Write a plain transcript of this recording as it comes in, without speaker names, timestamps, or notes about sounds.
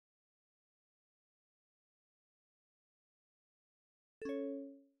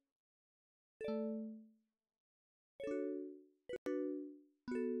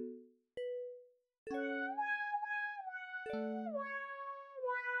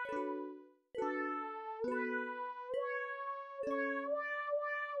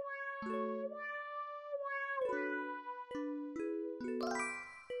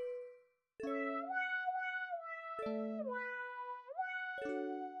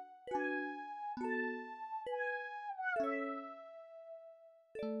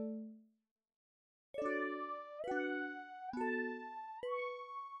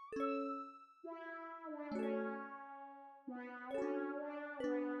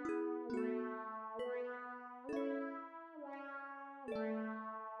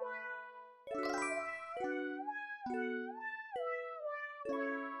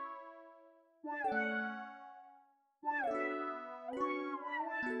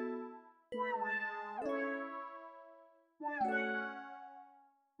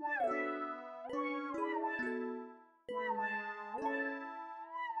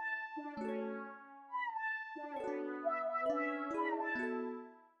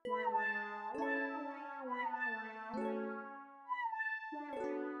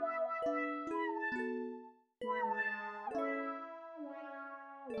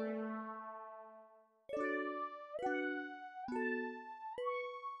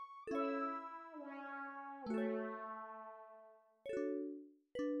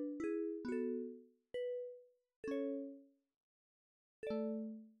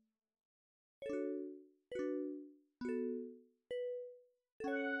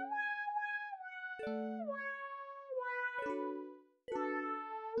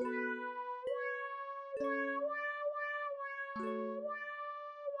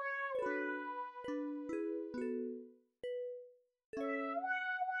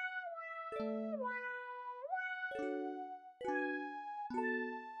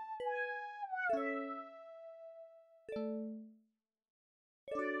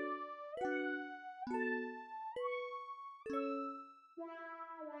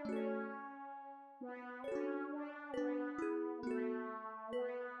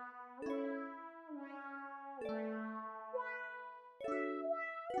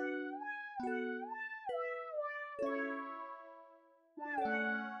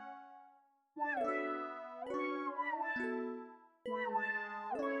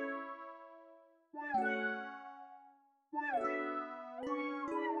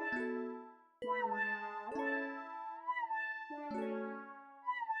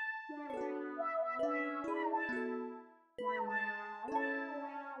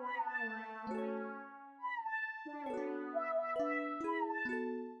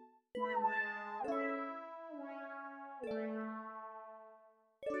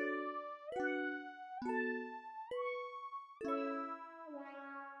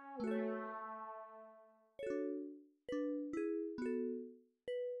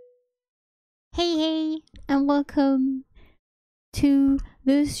Hey hey, and welcome to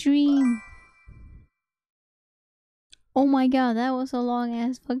the stream. Oh my god, that was a long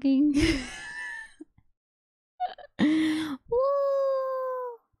ass fucking. Woo!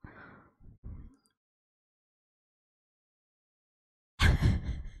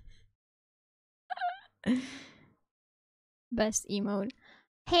 Best emote.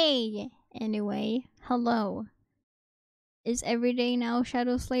 Hey, anyway, hello. Is every day now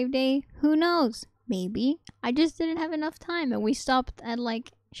Shadow Slave Day? Who knows? Maybe. I just didn't have enough time and we stopped at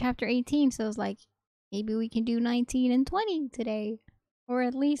like chapter 18, so I was like, maybe we can do 19 and 20 today. Or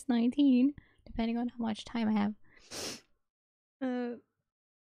at least 19, depending on how much time I have.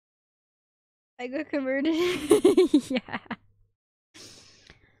 I got converted. Yeah.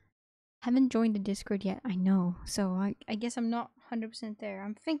 Haven't joined the Discord yet, I know. So I guess I'm not 100% there.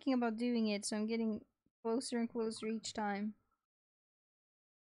 I'm thinking about doing it, so I'm getting closer and closer each time.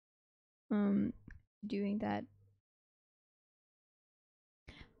 Doing that.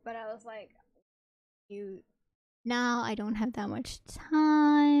 But I was like, now I don't have that much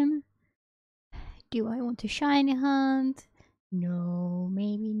time. Do I want to shiny hunt? No,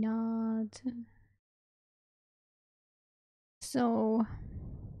 maybe not. So,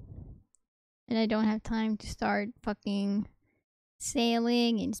 and I don't have time to start fucking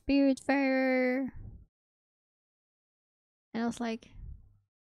sailing in Spiritfarer. And I was like,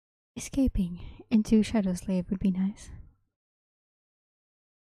 escaping into Shadow Slave would be nice.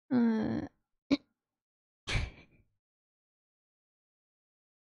 I'm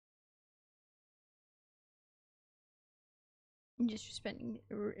just responding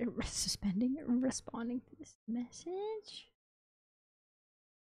to this message.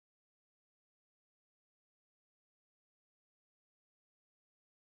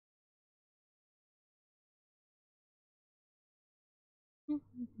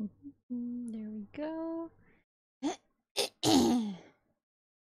 There we go.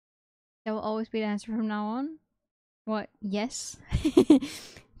 That will always be the answer from now on. What? Yes.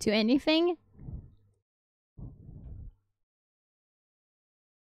 To anything?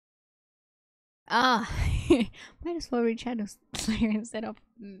 Ah. Might as well read Shadow Slayer instead of.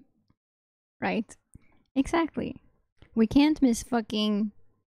 Right. Exactly. We can't miss fucking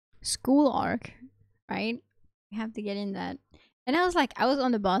school arc, right? We have to get in that. And I was like, I was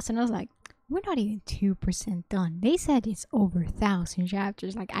on the bus and I was like, we're not even 2% done. They said it's over 1,000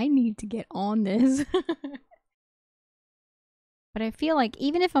 chapters. Like, I need to get on this. But I feel like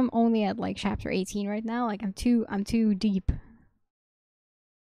even if I'm only at like chapter 18 right now, like I'm too deep.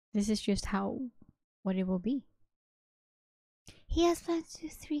 This is just what it will be. He has plans to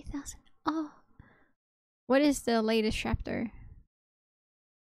 3,000. Oh. What is the latest chapter?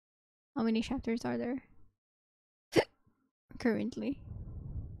 How many chapters are there? Currently.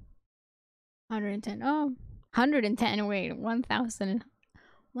 110. Oh. 110. Wait, 1,000.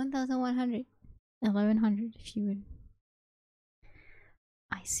 1,100. 1,100 if you would.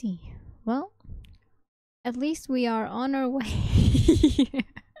 I see. Well, at least we are on our way.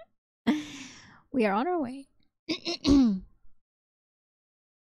 We are on our way.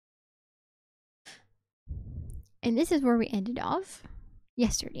 And this is where we ended off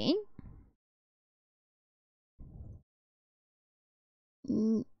yesterday.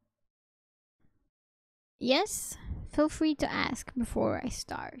 Yes, feel free to ask before I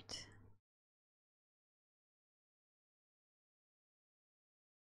start.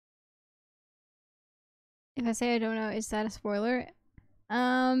 If I say I don't know, is that a spoiler?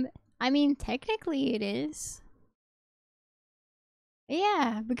 I mean, technically it is.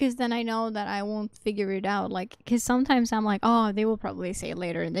 Yeah, because then I know that I won't figure it out. Like, because sometimes I'm like, oh, they will probably say it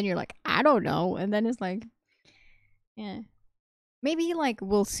later. And then you're like, I don't know. And then it's like, yeah. Maybe, like,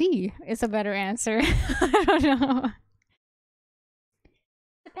 we'll see. It's a better answer. I don't know.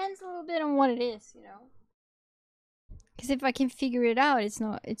 Depends a little bit on what it is, you know? Because if I can figure it out, it's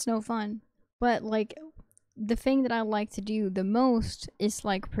no fun. But, like, the thing that I like to do the most is,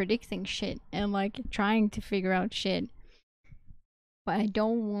 like, predicting shit and, like, trying to figure out shit. But I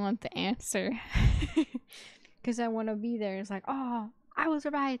don't want the answer. Because I want to be there. It's like, oh, I was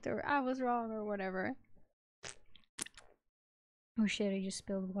right or I was wrong or whatever. Oh shit, I just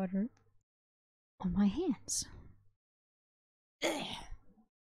spilled water on my hands.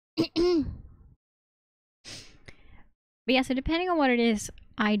 But yeah, so depending on what it is,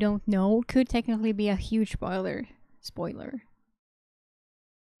 I don't know. Could technically be a huge spoiler.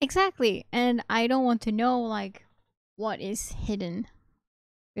 Exactly. And I don't want to know, like, what is hidden.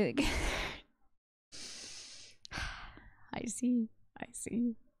 I see.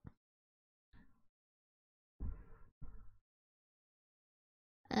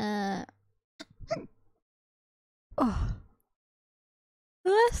 Oh.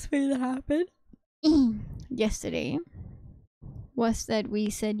 The last thing that happened yesterday was that we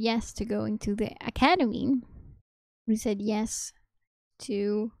said yes to going to the academy. We said yes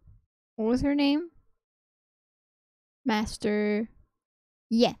to, what was her name? Master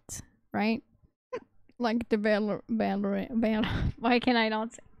Yet, right? Like the Valorant. Why can I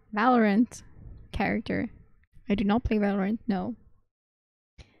not say Valorant character? I do not play Valorant, no.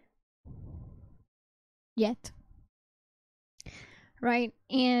 Yet. Right?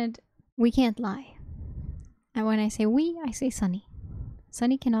 And we can't lie. And when I say we, I say Sunny.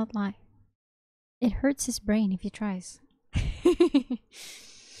 Sunny cannot lie. It hurts his brain if he tries.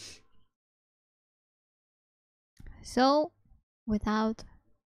 So, without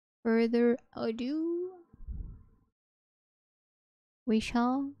further ado, we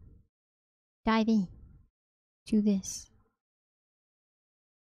shall dive in to this.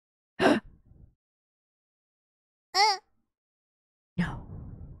 No.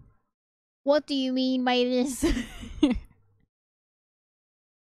 What do you mean by this?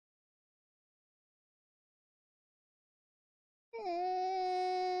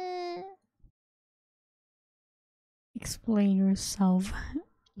 Explain yourself.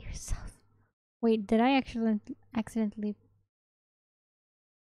 Wait, did I actually accidentally?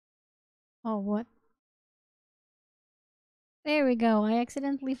 Oh, what? There we go. I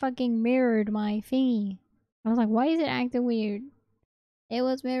accidentally fucking mirrored my thingy. I was like, why is it acting weird? It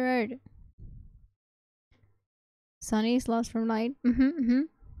was mirrored. Sunny's lost from light. Am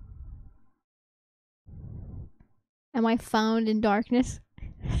I found in darkness?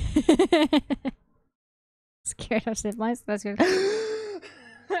 Scared of zip lines? That's good.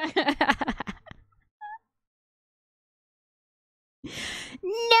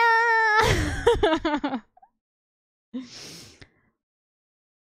 No!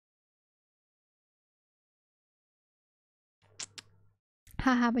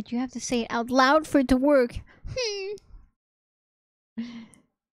 Haha, but you have to say it out loud for it to work.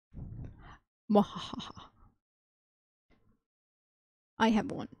 Mwahaha. I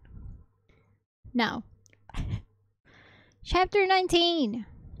have one. Now, Chapter 19.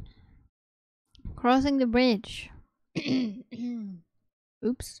 Crossing the bridge.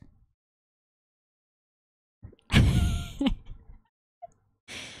 Oops.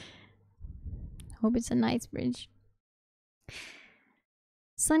 Hope it's a nice bridge.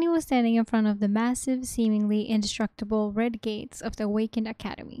 Sunny was standing in front of the massive, seemingly indestructible red gates of the Awakened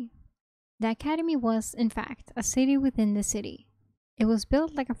Academy. The academy was, in fact, a city within the city. It was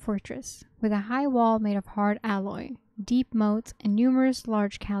built like a fortress, with a high wall made of hard alloy, deep moats, and numerous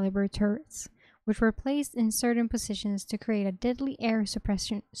large-caliber turrets, which were placed in certain positions to create a deadly air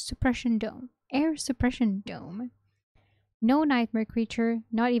suppression dome. Air suppression dome. No nightmare creature,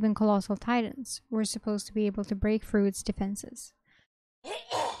 not even colossal titans, were supposed to be able to break through its defenses.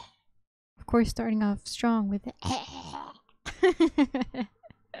 Of course, starting off strong with the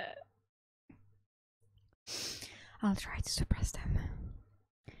I'll try to suppress them.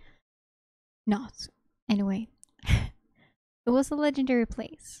 Not. Anyway. It was a legendary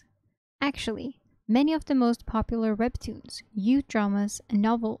place. Actually, many of the most popular webtoons, youth dramas, and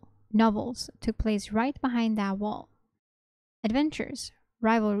novels took place right behind that wall. Adventures,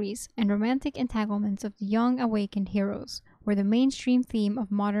 rivalries, and romantic entanglements of the young awakened heroes were the mainstream theme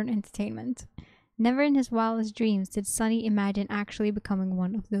of modern entertainment. Never in his wildest dreams did Sunny imagine actually becoming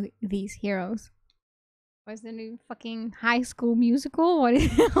one of these heroes. Was the new fucking High School Musical? What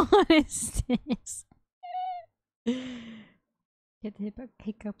is this? Get the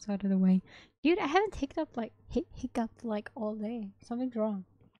hiccups out of the way. Dude, I haven't hiccuped like all day. Something's wrong.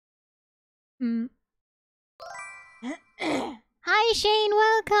 Hi Shane,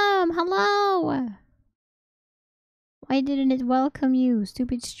 welcome! Hello! Why didn't it welcome you?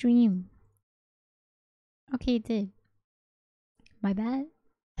 Stupid stream. Okay, it did. My bad.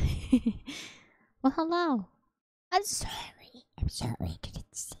 Well, hello. I'm sorry. I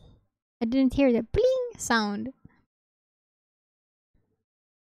didn't see. I didn't hear the bling sound.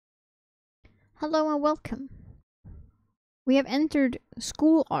 Hello and welcome. We have entered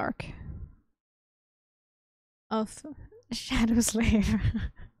school arc of Shadow Slave.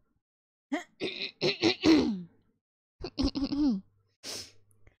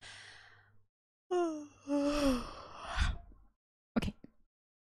 Okay.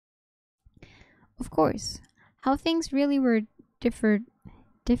 Of course, how things really were differed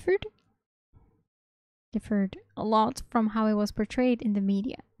a lot from how it was portrayed in the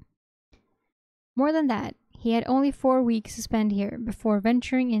media. More than that, he had only 4 weeks to spend here before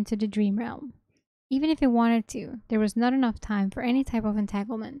venturing into the dream realm. Even if he wanted to, there was not enough time for any type of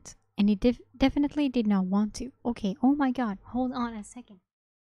entanglement, and he definitely did not want to. Okay, oh my god, hold on a second.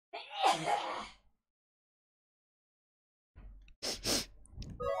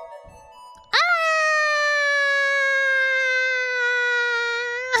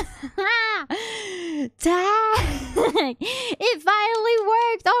 Tag! It finally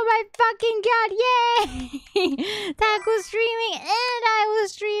worked! Oh my fucking god, yay! Tag was streaming and I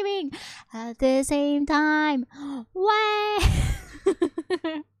was streaming at the same time. What?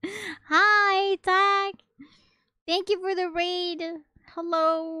 Hi, Tag! Thank you for the raid.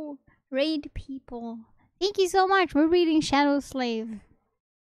 Hello, raid people. Thank you so much. We're reading Shadow Slave.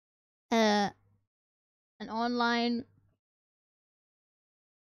 An online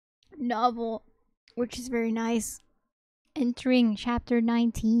novel, which is very nice. Entering chapter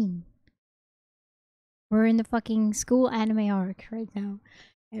 19. We're in the fucking school anime arc right now,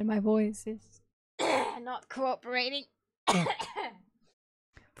 and my voice is not cooperating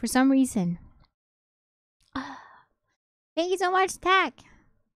for some reason. Thank you so much, Tack.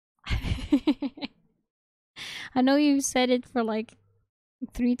 I know you said it for like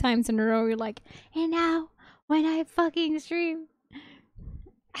 3 times in a row. You're like, and now when I fucking stream.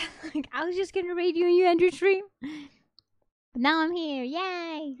 Like, I was just gonna raid you and you end your stream. But now I'm here.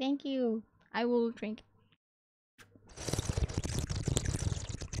 Yay! Thank you. I will drink.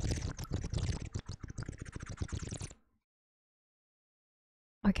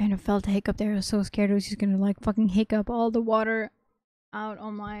 I kind of felt a hiccup there. I was so scared I was just gonna like fucking hiccup all the water out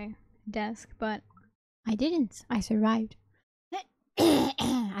on my desk. But I didn't. I survived.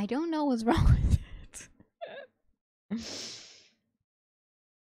 I don't know what's wrong with it.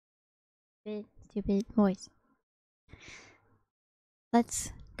 Stupid voice.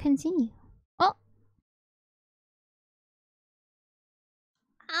 Let's continue. Oh!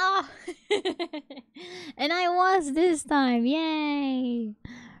 Oh! And I was this time. Yay!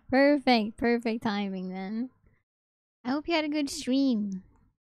 Perfect. Perfect timing then. I hope you had a good stream.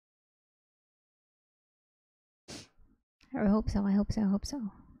 I hope so. I hope so. I hope so.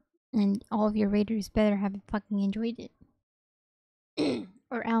 And all of your raiders better have fucking enjoyed it.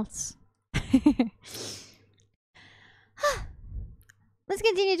 Or else. Let's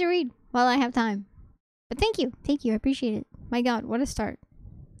continue to read while I have time. But thank you. Thank you. I appreciate it. My god, what a start.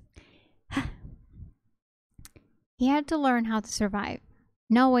 He had to learn how to survive.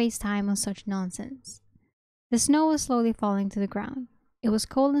 No waste time on such nonsense. The snow was slowly falling to the ground. It was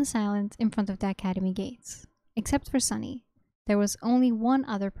cold and silent in front of the academy gates. Except for Sunny, there was only one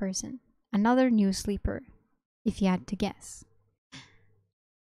other person. Another new sleeper, if you had to guess.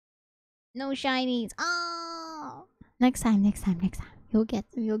 No shinies. Oh! Next time. You'll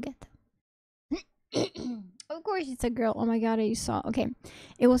get them. Of course it's a girl. Oh my god, I saw. Okay.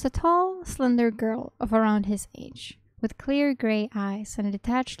 It was a tall, slender girl of around his age, with clear gray eyes and a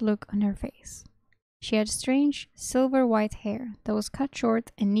detached look on her face. She had strange, silver-white hair that was cut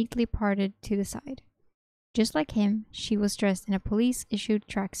short and neatly parted to the side. Just like him, she was dressed in a police-issued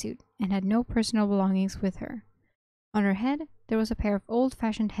tracksuit and had no personal belongings with her. On her head, there was a pair of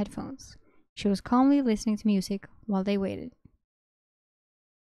old-fashioned headphones. She was calmly listening to music while they waited.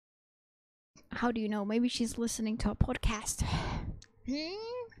 How do you know? Maybe she's listening to a podcast.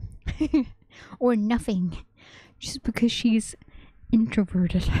 Or nothing. Just because she's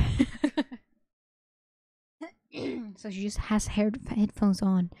introverted. So she just has headphones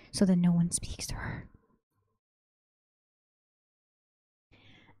on so that no one speaks to her.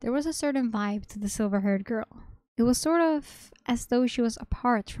 There was a certain vibe to the silver-haired girl. It was sort of as though she was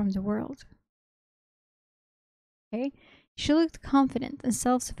apart from the world. Okay? She looked confident and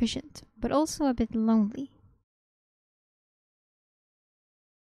self-sufficient, but also a bit lonely.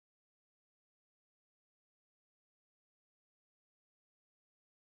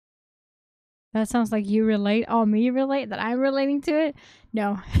 That sounds like you relate. Oh, me relate? That I'm relating to it?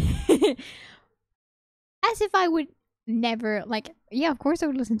 No. As if I would never, like, yeah, of course I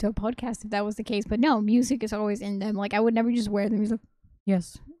would listen to a podcast if that was the case, but no, music is always in them. Like, I would never just wear the music.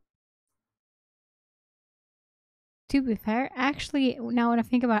 Yes. To be fair, actually, now when I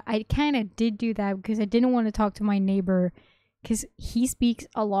think about it, I kind of did do that because I didn't want to talk to my neighbor because he speaks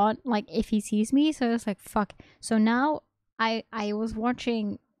a lot, like, if he sees me, so it's like, fuck. So now, I was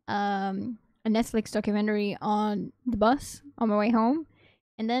watching, a Netflix documentary on the bus on my way home,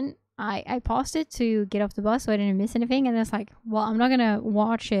 and then I paused it to get off the bus so I didn't miss anything, and it's like, well, I'm not gonna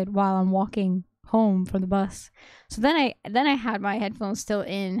watch it while I'm walking home from the bus. So then I had my headphones still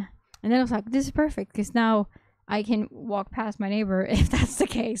in, and then I was like, this is perfect because now I can walk past my neighbor if that's the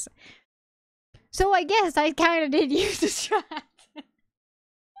case. So I guess I kind of did use the strat.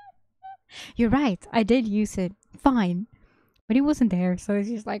 You're right, I did use it. Fine. But he wasn't there, so it's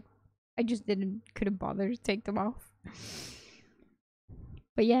just like, I just couldn't bother to take them off.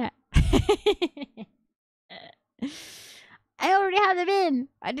 But yeah. I already had them in.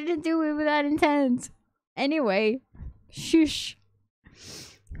 I didn't do it with that intent. Anyway. Shush.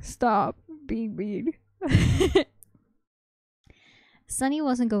 Stop being mean. Sunny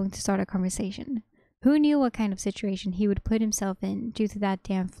wasn't going to start a conversation. Who knew what kind of situation he would put himself in due to that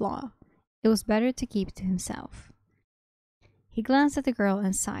damn flaw? It was better to keep to himself. He glanced at the girl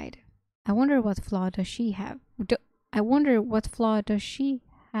and sighed. I wonder what flaw does she have? I wonder what flaw does she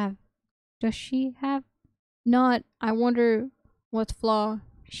have? Does she have? Not, I wonder what flaw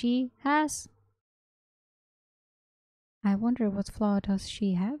she has? I wonder what flaw does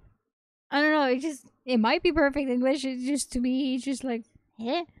she have? I don't know, it might be perfect English, it's just, to me, it's just like,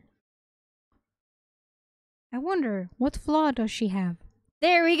 eh? I wonder, what flaw does she have?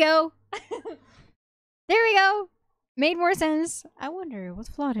 There we go! There we go! Made more sense. I wonder, what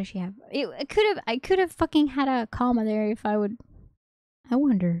flaw does she have? I could have fucking had a comma there if I would. I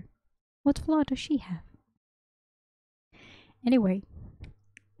wonder, what flaw does she have? Anyway,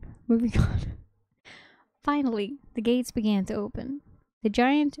 moving on. Finally, the gates began to open. The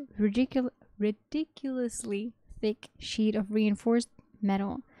giant, ridiculously thick sheet of reinforced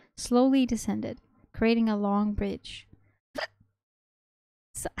metal slowly descended, creating a long bridge.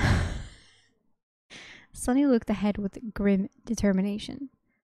 Sunny looked ahead with grim determination.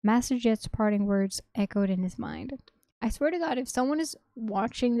 Master Jet's parting words echoed in his mind. I swear to God, if someone is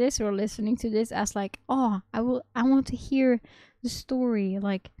watching this or listening to this as like, oh, I want to hear the story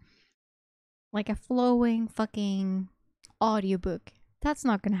like a flowing fucking audiobook. That's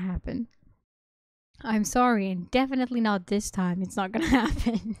not gonna happen. I'm sorry, and definitely not this time. It's not gonna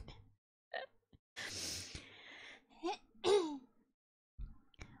happen.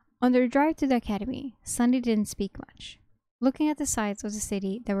 On their drive to the academy, Sunny didn't speak much. Looking at the sights of the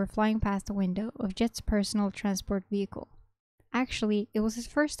city that were flying past the window of Jet's personal transport vehicle. Actually, it was his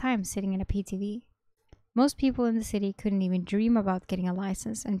first time sitting in a PTV. Most people in the city couldn't even dream about getting a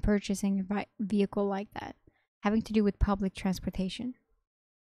license and purchasing a vehicle like that, having to do with public transportation.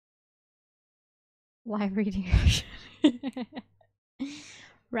 Live reading.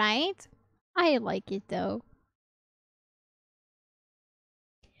 Right? I like it though.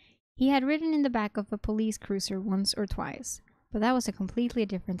 He had ridden in the back of a police cruiser once or twice, but that was a completely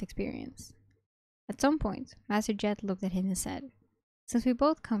different experience. At some point, Master Jet looked at him and said, "Since we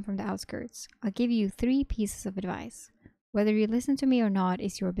both come from the outskirts, I'll give you 3 pieces of advice. Whether you listen to me or not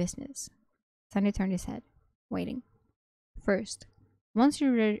is your business." Sunny turned his head, waiting. First, once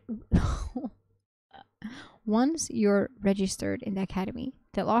once you're registered in the academy,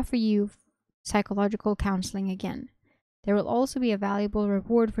 they'll offer you psychological counseling again. There will also be a valuable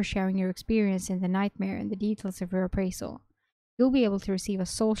reward for sharing your experience in the nightmare and the details of your appraisal. You'll be able to receive a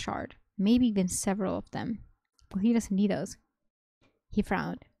soul shard, maybe even several of them. Well, he doesn't need those. He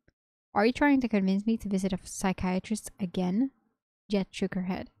frowned. "Are you trying to convince me to visit a psychiatrist again?" Jet shook her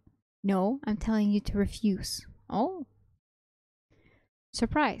head. "No, I'm telling you to refuse." "Oh."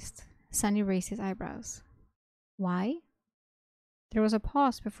 Surprised, Sunny raised his eyebrows. "Why?" There was a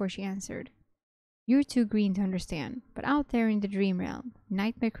pause before she answered. "You're too green to understand, but out there in the dream realm,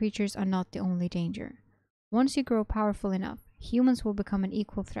 nightmare creatures are not the only danger. Once you grow powerful enough, humans will become an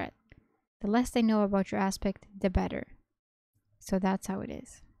equal threat. The less they know about your aspect, the better. So that's how it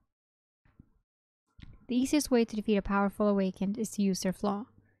is. The easiest way to defeat a powerful awakened is to use their flaw.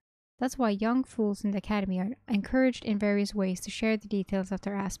 That's why young fools in the academy are encouraged in various ways to share the details of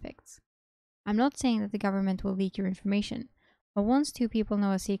their aspects. I'm not saying that the government will leak your information, but once 2 people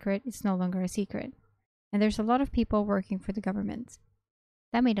know a secret, it's no longer a secret. And there's a lot of people working for the government."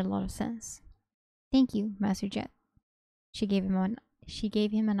 That made a lot of sense. "Thank you, Master Jet." She gave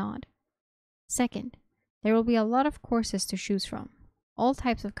him a nod. "Second, there will be a lot of courses to choose from. All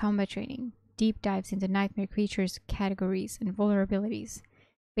types of combat training, deep dives into nightmare creatures' categories and vulnerabilities,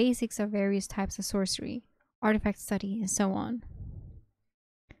 basics of various types of sorcery, artifact study, and so on."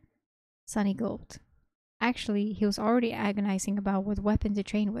 Sunny gulped. Actually, he was already agonizing about what weapon to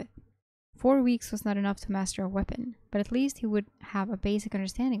train with. 4 weeks was not enough to master a weapon, but at least he would have a basic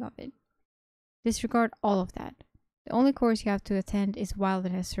understanding of it. Disregard all of that. The only course you have to attend is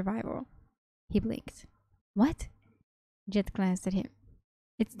wilderness survival. He blinked. "What?" Jet glanced at him.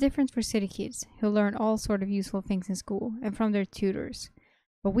 "It's different for city kids, who learn all sort of useful things in school and from their tutors.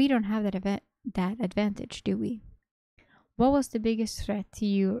 But we don't have that advantage, do we? What was the biggest threat to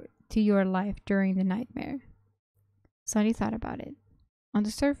your life during the nightmare?" Sunny thought about it. On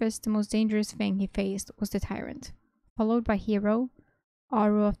the surface, the most dangerous thing he faced was the Tyrant, followed by Hero,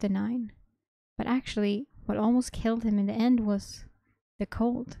 Aru of the Nine. But actually, what almost killed him in the end was the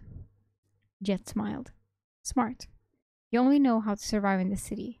cold. Jet smiled. "Smart. You only know how to survive in the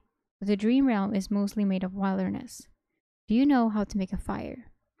city, but the dream realm is mostly made of wilderness. Do you know how to make a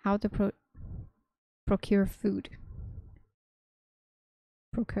fire? How to procure food?"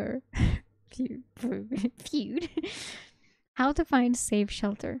 Procure? Feud? "How to find safe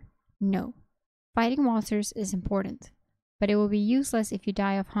shelter? No. Fighting monsters is important, but it will be useless if you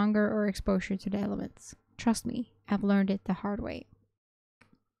die of hunger or exposure to the elements. Trust me, I've learned it the hard way."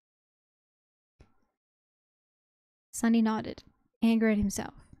 Sunny nodded, anger at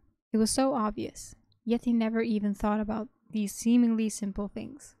himself. It was so obvious, yet he never even thought about these seemingly simple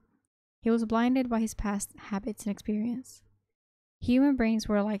things. He was blinded by his past habits and experience. Human brains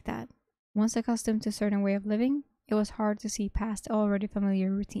were like that. Once accustomed to a certain way of living, it was hard to see past already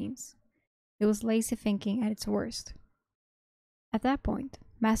familiar routines. It was lazy thinking at its worst. At that point,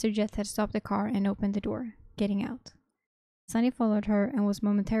 Master Jet had stopped the car and opened the door, getting out. Sunny followed her and was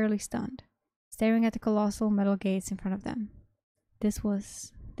momentarily stunned, staring at the colossal metal gates in front of them. This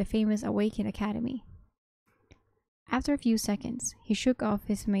was the famous Awakened Academy. After a few seconds, he shook off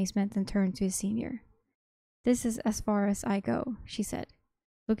his amazement and turned to his senior. "This is as far as I go," she said,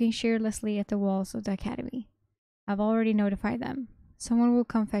 looking cheerlessly at the walls of the academy. "I've already notified them. Someone will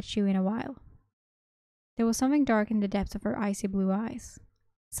come fetch you in a while." There was something dark in the depths of her icy blue eyes.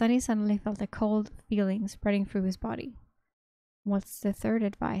 Sunny suddenly felt a cold feeling spreading through his body. "What's the third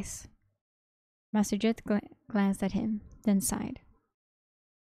advice?" Master Jet glanced at him, then sighed.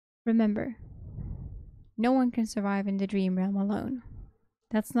 "Remember, no one can survive in the dream realm alone.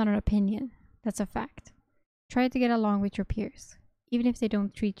 That's not an opinion, that's a fact. Try to get along with your peers, even if they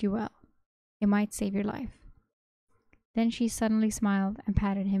don't treat you well. It might save your life." Then she suddenly smiled and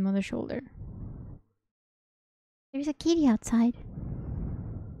patted him on the shoulder. "There's a kitty outside."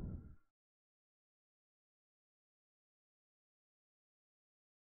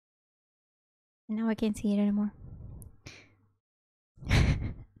 And now I can't see it anymore.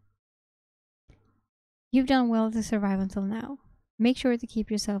 You've done well to survive until now. Make sure to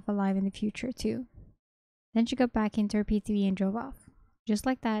keep yourself alive in the future, too. Then she got back into her PTV and drove off. Just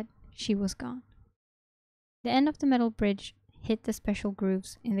like that, she was gone. The end of the metal bridge hit the special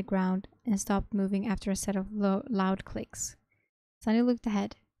grooves in the ground and stopped moving after a set of loud clicks. Sunny looked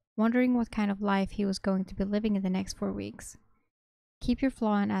ahead, wondering what kind of life he was going to be living in the next 4 weeks. Keep your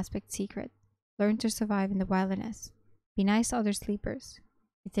flaw and aspect secret. Learn to survive in the wilderness. Be nice to other sleepers.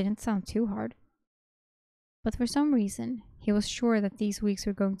 It didn't sound too hard. But for some reason, he was sure that these weeks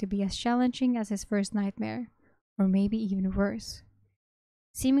were going to be as challenging as his first nightmare, or maybe even worse.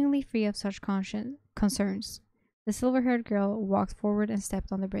 Seemingly free of such concerns, the silver-haired girl walked forward and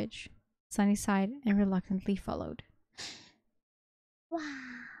stepped on the bridge. Sunny sighed and reluctantly followed. Wow.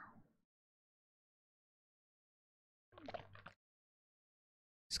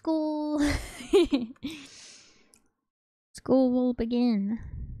 School. School will begin.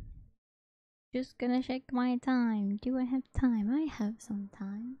 Just gonna check my time. Do I have time? I have some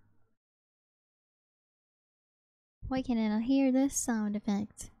time. Why can't I not hear this sound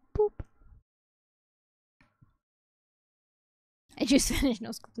effect? Boop. I just finished.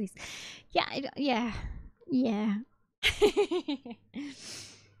 No school, please. Yeah, yeah.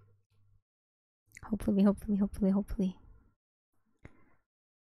 Hopefully.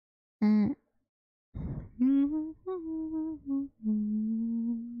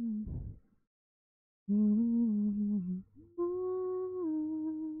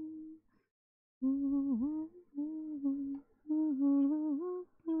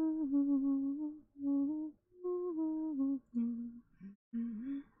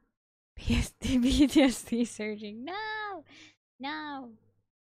 PTSD surging. No.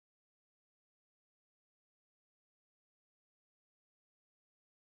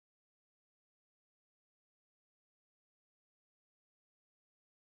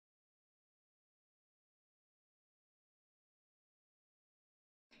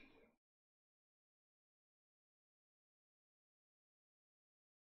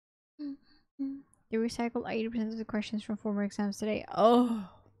 They recycled 80% of the questions from former exams today. Oh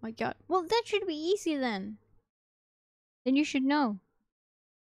my god. Well, that should be easy then. Then you should know.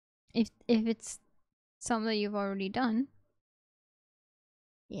 If it's something that you've already done.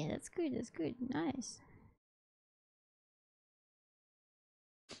 Yeah, that's good. Nice.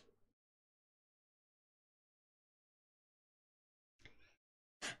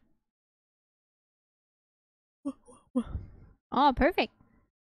 Oh, perfect.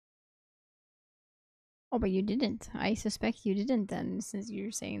 Oh, but you didn't. I suspect you didn't then, since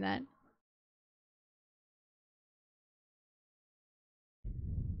you're saying that.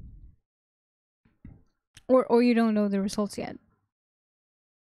 Or you don't know the results yet.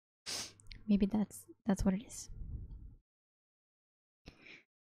 Maybe that's what it is.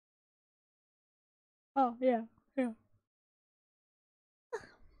 Oh, yeah.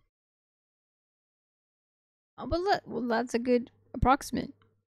 Oh, but well, that's a good approximate.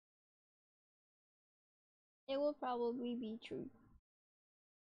 It will probably be true.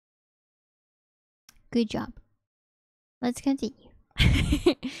 Good job. Let's continue.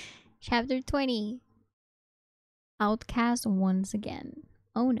 Chapter 20. Outcast once again.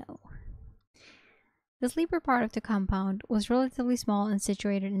 Oh no. The sleeper part of the compound was relatively small and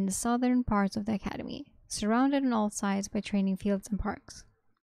situated in the southern parts of the academy, surrounded on all sides by training fields and parks.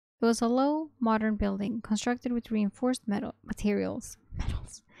 It was a low, modern building constructed with reinforced metals.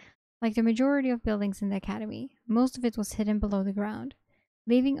 Like the majority of buildings in the academy, most of it was hidden below the ground,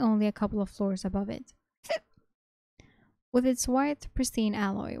 leaving only a couple of floors above it. With its white, pristine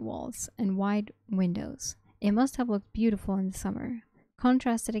alloy walls and wide windows, it must have looked beautiful in the summer,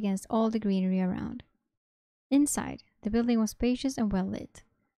 contrasted against all the greenery around. Inside, the building was spacious and well lit.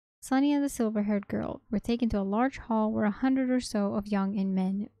 Sunny and the silver-haired girl were taken to a large hall where 100 or so of young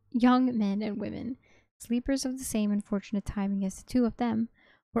men and women, sleepers of the same unfortunate timing as the two of them,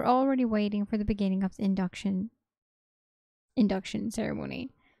 were already waiting for the beginning of the induction ceremony.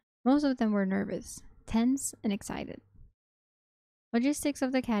 Most of them were nervous, tense, and excited. Logistics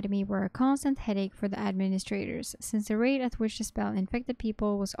of the academy were a constant headache for the administrators, since the rate at which the spell infected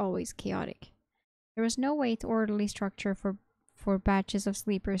people was always chaotic. There was no way to orderly structure for batches of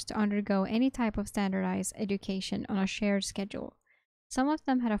sleepers to undergo any type of standardized education on a shared schedule. Some of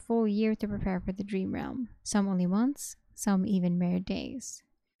them had a full year to prepare for the dream realm, some only months, some even mere days.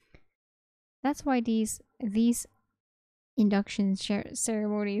 That's why these induction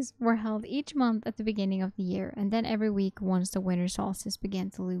ceremonies were held each month at the beginning of the year, and then every week once the winter solstice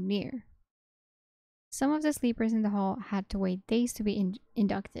began to loom near. Some of the sleepers in the hall had to wait days to be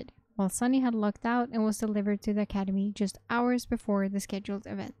inducted, while Sunny had lucked out and was delivered to the academy just hours before the scheduled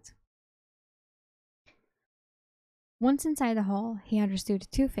event. Once inside the hall, he understood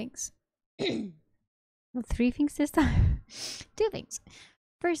two things. Well, three things this time? Two things.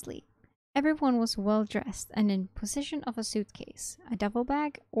 Firstly, everyone was well dressed and in possession of a suitcase, a duffel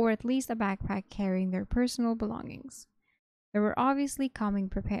bag, or at least a backpack carrying their personal belongings. They were obviously coming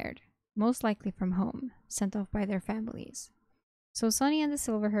prepared, most likely from home, sent off by their families. So Sonny and the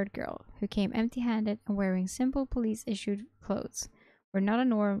silver-haired girl, who came empty-handed and wearing simple police-issued clothes, were not a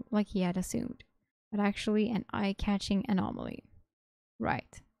norm like he had assumed, but actually an eye-catching anomaly.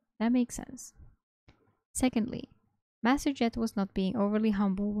 Right, that makes sense. Secondly, Master Jet was not being overly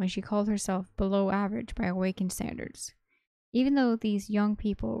humble when she called herself below average by Awakened standards. Even though these young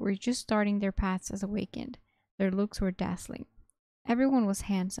people were just starting their paths as Awakened, their looks were dazzling. Everyone was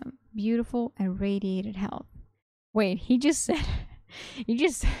handsome, beautiful, and radiated health. Wait, he just said, he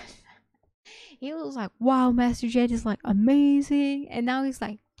was like, wow, Master Jet is like amazing. And now he's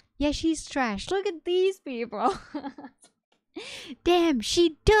like, yeah, she's trash. Look at these people. Damn,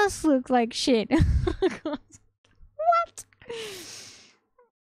 she does look like shit. What?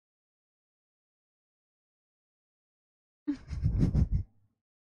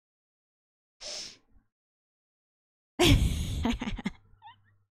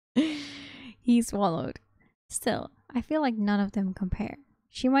 He swallowed. Still, I feel like none of them compare.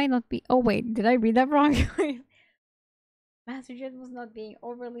 She might not be. Oh, wait, did I read that wrong? Master Jet was not being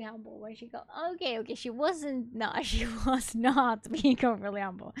overly humble when she got. Okay, she wasn't. No, she was not being overly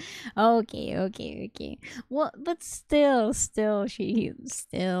humble. Okay. Well, but still.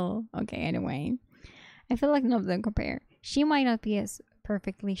 Okay, anyway. I feel like none of them compare. She might not be as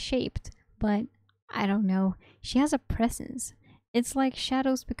perfectly shaped, but I don't know. She has a presence. It's like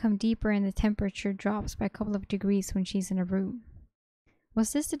shadows become deeper and the temperature drops by a couple of degrees when she's in a room.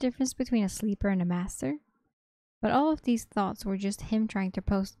 Was this the difference between a sleeper and a master? But all of these thoughts were just him trying to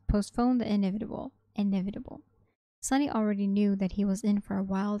postpone the inevitable. Sonny already knew that he was in for a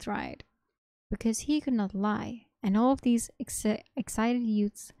wild ride. Because he could not lie, and all of these excited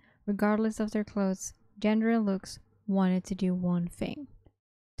youths, regardless of their clothes, gender, and looks, wanted to do one thing.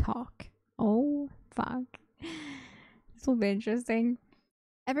 Talk. Oh, fuck. This will be interesting.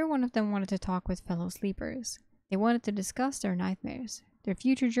 Every one of them wanted to talk with fellow sleepers. They wanted to discuss their nightmares, their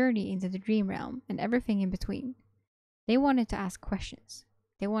future journey into the dream realm, and everything in between. They wanted to ask questions.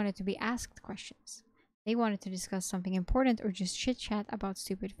 They wanted to be asked questions. They wanted to discuss something important or just chit-chat about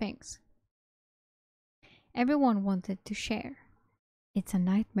stupid things. Everyone wanted to share. It's a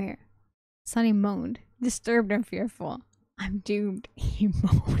nightmare. Sonny moaned, disturbed and fearful. I'm doomed, he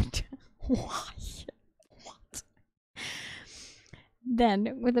moaned. Why? What?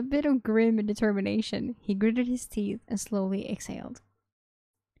 Then, with a bit of grim determination, he gritted his teeth and slowly exhaled.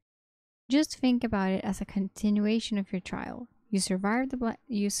 Just think about it as a continuation of your trial. You survived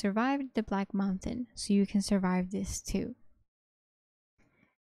the Black Mountain, so you can survive this too.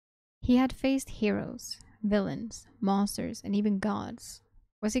 He had faced heroes, villains, monsters, and even gods.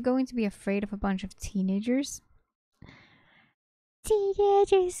 Was he going to be afraid of a bunch of teenagers?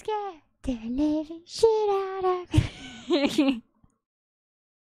 Teenagers scared the living shit out of.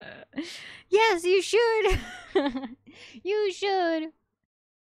 Yes, you should. You should.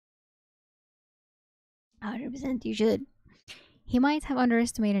 100% you should. He might have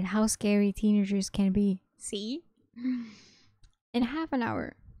underestimated how scary teenagers can be. See? In half an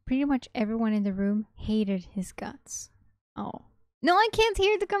hour, pretty much everyone in the room hated his guts. Oh. No, I can't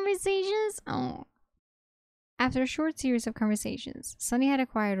hear the conversations. Oh. After a short series of conversations, Sonny had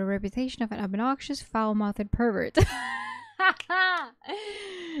acquired a reputation of an obnoxious, foul-mouthed pervert.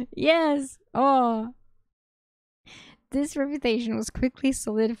 Yes. Oh. This reputation was quickly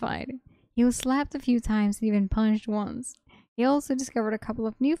solidified. He was slapped a few times and even punched once. He also discovered a couple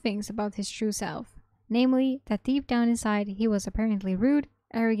of new things about his true self. Namely, that deep down inside, he was apparently rude,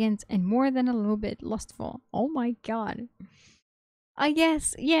 arrogant, and more than a little bit lustful. Oh my god. I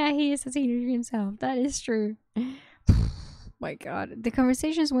guess, yeah, he is a teenager himself. That is true. My god. The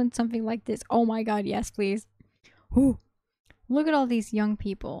conversations went something like this. Oh my god, yes, please. Whew. Look at all these young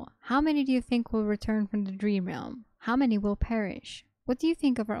people. How many do you think will return from the dream realm? How many will perish? What do you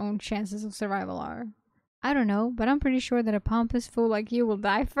think of our own chances of survival are? I don't know, but I'm pretty sure that a pompous fool like you will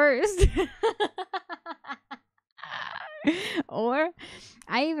die first. Or,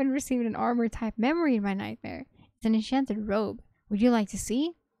 I even received an armor type memory in my nightmare. It's an enchanted robe. Would you like to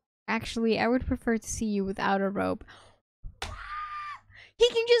see? Actually, I would prefer to see you without a robe. He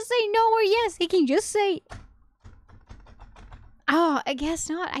can just say no or yes. He can just say... Oh, I guess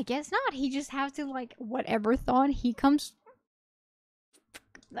not. He just has to, like, whatever thought he comes...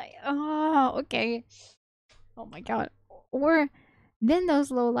 Like, oh, okay. Oh my god. Or Then those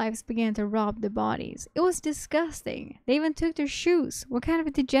lowlifes began to rob the bodies. It was disgusting. They even took their shoes. What kind of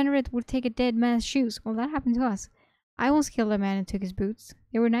a degenerate would take a dead man's shoes? Well, that happened to us. I once killed a man and took his boots.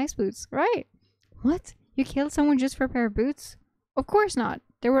 They were nice boots, right? What? You killed someone just for a pair of boots? Of course not.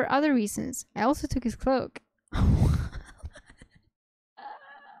 There were other reasons. I also took his cloak.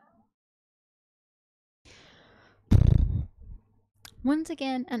 Once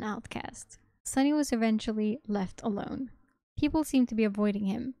again, an outcast. Sunny was eventually left alone. People seemed to be avoiding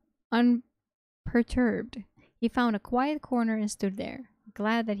him. Unperturbed, he found a quiet corner and stood there,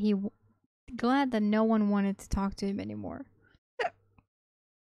 glad that no one wanted to talk to him anymore.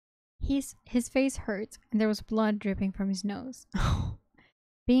 His face hurt, and there was blood dripping from his nose.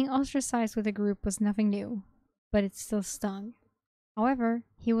 Being ostracized with a group was nothing new, but it still stung. However,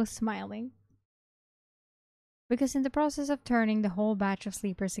 he was smiling. Because in the process of turning the whole batch of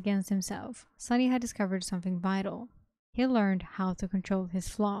sleepers against himself, Sunny had discovered something vital. He learned how to control his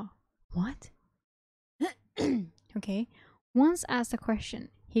flaw. What? Okay. Once asked a question,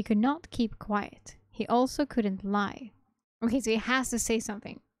 he could not keep quiet. He also couldn't lie. Okay, so he has to say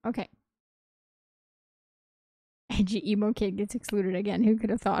something. Okay. Edgy emo kid gets excluded again. Who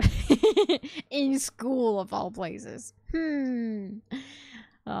could have thought? In school, of all places.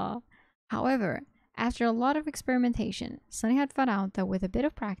 However, after a lot of experimentation, Sunny had found out that with a bit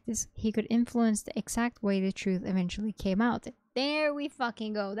of practice, he could influence the exact way the truth eventually came out. There we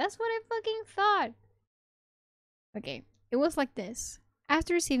fucking go. That's what I fucking thought. Okay, it was like this.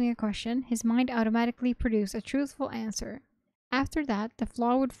 After receiving a question, his mind automatically produced a truthful answer. After that, the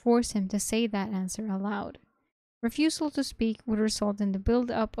flaw would force him to say that answer aloud. Refusal to speak would result in the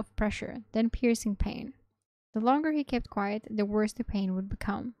build-up of pressure, then piercing pain. The longer he kept quiet, the worse the pain would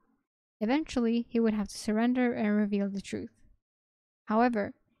become. Eventually, he would have to surrender and reveal the truth.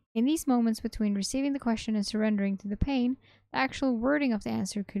 However, in these moments between receiving the question and surrendering to the pain, the actual wording of the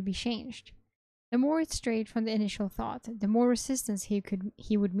answer could be changed. The more it strayed from the initial thought, the more resistance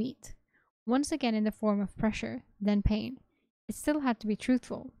he would meet. Once again in the form of pressure, then pain. It still had to be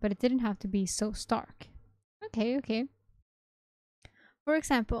truthful, but it didn't have to be so stark. Okay. For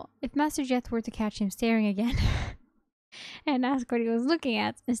example, if Master Jet were to catch him staring again and ask what he was looking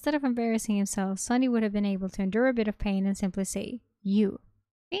at, instead of embarrassing himself, Sunny would have been able to endure a bit of pain and simply say, "You."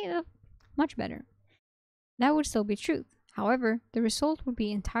 Much better. That would still be truth. However, the result would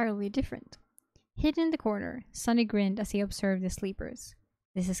be entirely different. Hidden in the corner, Sunny grinned as he observed the sleepers.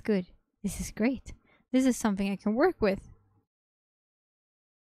 This is good. This is great. This is something I can work with.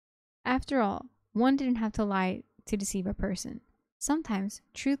 After all, one didn't have to lie to deceive a person. Sometimes,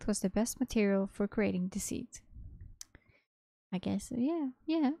 truth was the best material for creating deceit. I guess, yeah.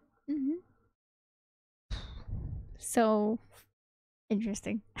 So,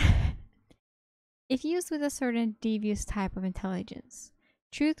 interesting. If used with a certain devious type of intelligence,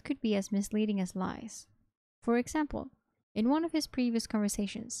 truth could be as misleading as lies. For example, in one of his previous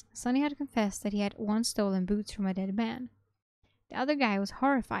conversations, Sunny had confessed that he had once stolen boots from a dead man. The other guy was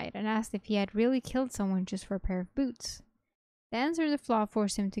horrified and asked if he had really killed someone just for a pair of boots. The answer the flaw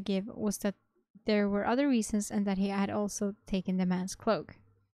forced him to give was that there were other reasons and that he had also taken the man's cloak.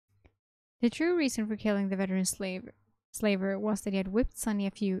 The true reason for killing the veteran slaver was that he had whipped Sunny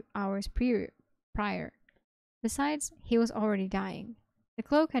a few hours prior. Besides, he was already dying. The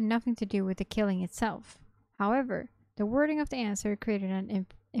cloak had nothing to do with the killing itself. However, the wording of the answer created an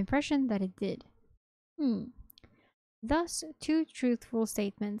impression that it did. Thus, two truthful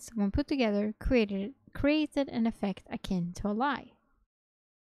statements, when put together, created an effect akin to a lie.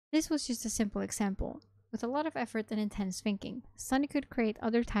 This was just a simple example. With a lot of effort and intense thinking, Sunny could create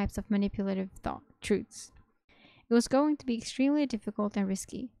other types of manipulative truths. It was going to be extremely difficult and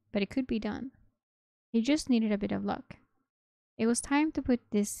risky, but it could be done. He just needed a bit of luck. It was time to put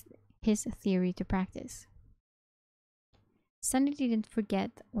his theory to practice. Sunny didn't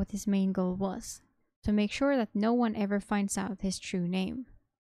forget what his main goal was: to make sure that no one ever finds out his true name.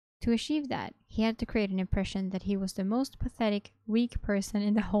 To achieve that, he had to create an impression that he was the most pathetic, weak person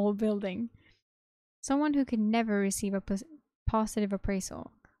in the whole building. Someone who could never receive a positive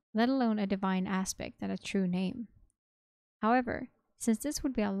appraisal, let alone a divine aspect and a true name. However, since this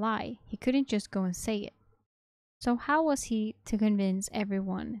would be a lie, he couldn't just go and say it. So how was he to convince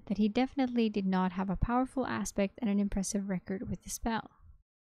everyone that he definitely did not have a powerful aspect and an impressive record with the spell?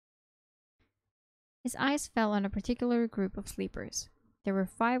 His eyes fell on a particular group of sleepers. There were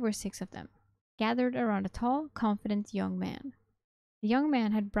 5 or 6 of them, gathered around a tall, confident young man. The young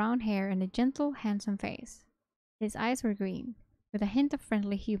man had brown hair and a gentle, handsome face. His eyes were green, with a hint of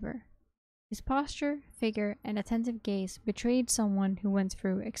friendly humor. His posture, figure, and attentive gaze betrayed someone who went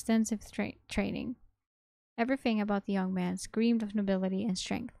through extensive training. Everything about the young man screamed of nobility and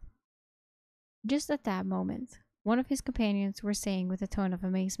strength. Just at that moment, one of his companions were saying with a tone of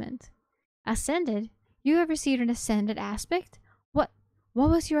amazement, "Ascended? You have received an ascended aspect? What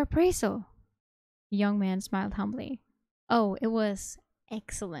was your appraisal?" The young man smiled humbly. "Oh, it was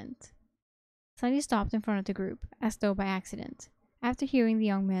excellent." Sunny stopped in front of the group, as though by accident. After hearing the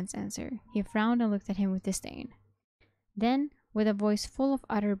young man's answer, he frowned and looked at him with disdain. Then, with a voice full of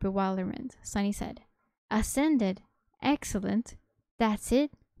utter bewilderment, Sunny said, "Ascended? Excellent? That's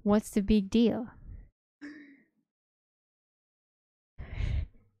it? What's the big deal?"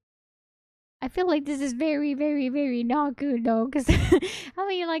 I feel like this is very, very, very not good though, because I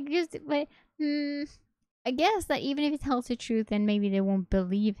mean, like, just like, I guess that even if he tells the truth, then maybe they won't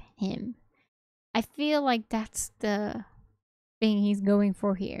believe him. I feel like that's the thing he's going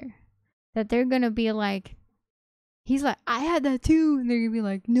for here. That they're gonna be like, he's like, "I had that too," and they're gonna be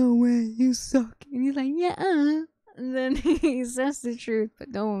like, "No way, you suck," and he's like, "Yeah," and then he says the truth, but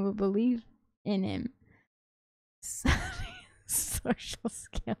no one will believe in him. Social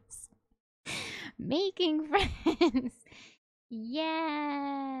skills. Making friends.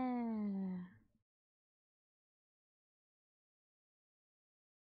 Yeah.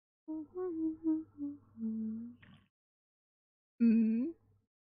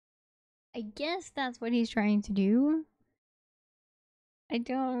 I guess that's what he's trying to do. I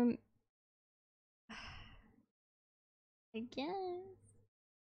don't. I guess.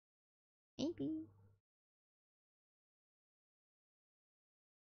 Maybe.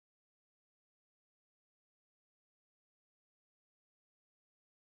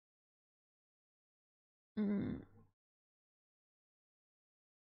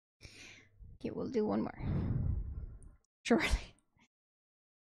 Okay, we'll do one more. Surely.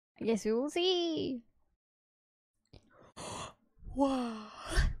 I guess we will see. Wow.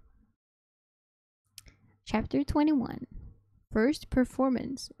 Chapter 21. First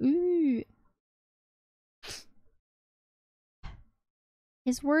performance. Ooh.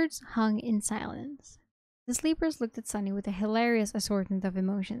 His words hung in silence. The sleepers looked at Sunny with a hilarious assortment of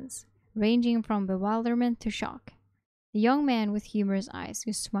emotions, ranging from bewilderment to shock. The young man with humorous eyes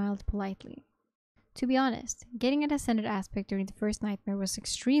who smiled politely. To be honest, getting an ascended aspect during the first nightmare was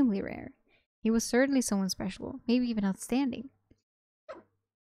extremely rare. He was certainly someone special, maybe even outstanding.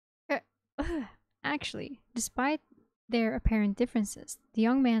 Actually, despite their apparent differences, the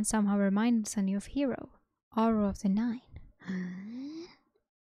young man somehow reminded Sunny of Hero, Aura of the Nine.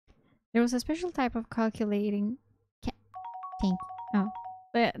 There was a special type of calculating...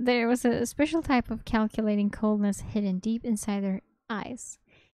 There was a special type of calculating coldness hidden deep inside their eyes.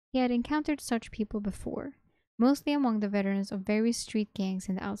 He had encountered such people before, mostly among the veterans of various street gangs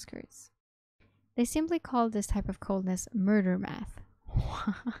in the outskirts. They simply called this type of coldness murder math.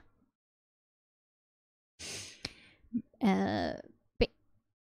 It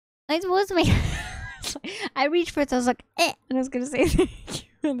was me. I reached for it, I was like, and I was gonna say thank you.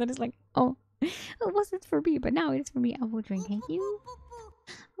 And then it's like, oh, it wasn't for me, but now it's for me. I will drink, thank you.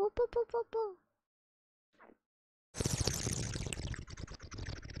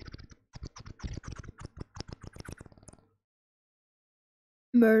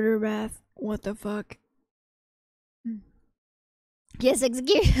 Murder math. What the fuck? Yes,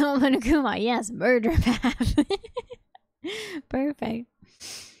 execution of Monokuma. Yes, murder math. Perfect.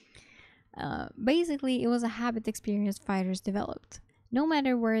 Basically, it was a habit experience fighters developed. No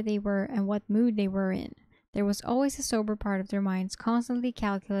matter where they were and what mood they were in, there was always a sober part of their minds constantly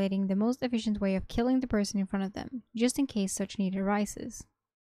calculating the most efficient way of killing the person in front of them, just in case such need arises.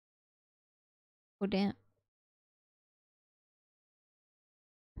 Oh, damn.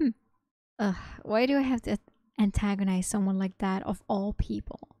 Why do I have to antagonize someone like that of all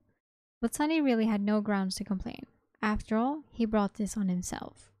people? But Sunny really had no grounds to complain. After all, he brought this on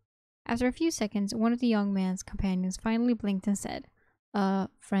himself. After a few seconds, one of the young man's companions finally blinked and said,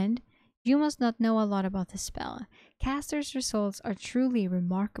 friend, you must not know a lot about this spell. Caster's results are truly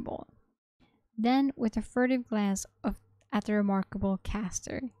remarkable." Then, with a furtive glance at the remarkable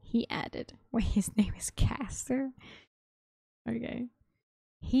caster, he added, wait, his name is Caster? Okay.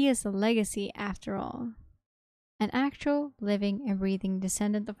 "He is a legacy after all. An actual, living, and breathing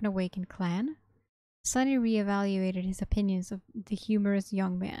descendant of an awakened clan?" Sunny reevaluated his opinions of the humorous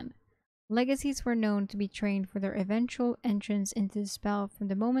young man. Legacies were known to be trained for their eventual entrance into the spell from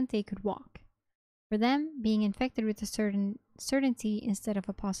the moment they could walk. For them, being infected with a certain certainty instead of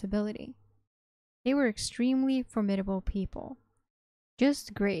a possibility. They were extremely formidable people.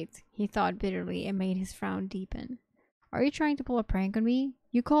 Just great, he thought bitterly and made his frown deepen. Are you trying to pull a prank on me?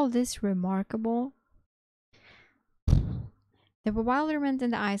 You call this remarkable? The bewilderment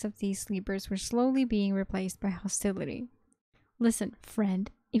in the eyes of these sleepers were slowly being replaced by hostility. Listen,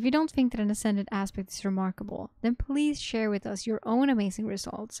 friend, if you don't think that an ascended aspect is remarkable, then please share with us your own amazing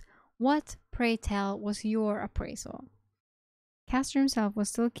results. What, pray tell, was your appraisal? Castor himself was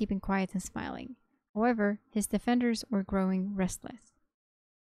still keeping quiet and smiling. However, his defenders were growing restless.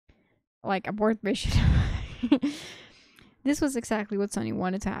 Like abort mission. This was exactly what Sonny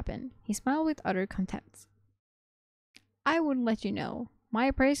wanted to happen. He smiled with utter contempt. I would let you know. My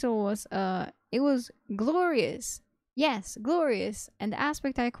appraisal was, it was glorious. Yes, glorious. And the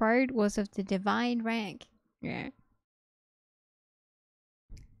aspect I acquired was of the divine rank. Yeah.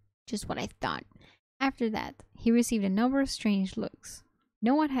 Just what I thought. After that, he received a number of strange looks.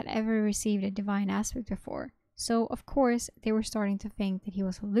 No one had ever received a divine aspect before, so of course they were starting to think that he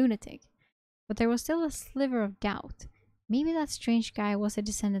was a lunatic. But there was still a sliver of doubt. Maybe that strange guy was a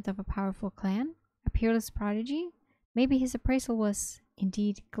descendant of a powerful clan? A peerless prodigy? Maybe his appraisal was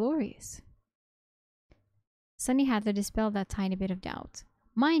indeed glorious. Sunny had to dispel that tiny bit of doubt.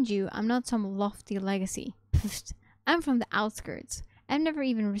 Mind you, I'm not some lofty legacy. I'm from the outskirts. I've never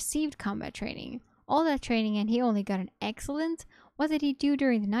even received combat training. All that training and he only got an excellent? What did he do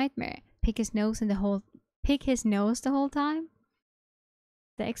during the nightmare? Pick his nose the whole time?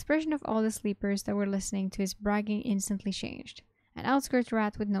 The expression of all the sleepers that were listening to his bragging instantly changed. An outskirts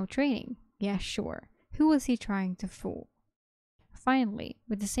rat with no training? Yeah, sure. Who was he trying to fool? Finally,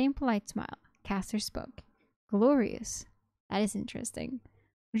 with the same polite smile, Castor spoke. Glorious. That is interesting.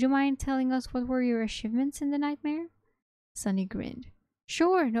 Would you mind telling us what were your achievements in the nightmare? Sunny grinned.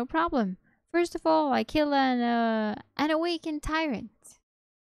 Sure, no problem. First of all, I killed an awakened tyrant.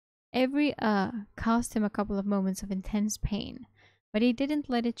 Every caused him a couple of moments of intense pain, but he didn't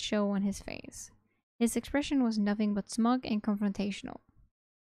let it show on his face. His expression was nothing but smug and confrontational.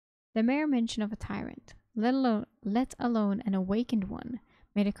 The mere mention of a tyrant, let alone an awakened one,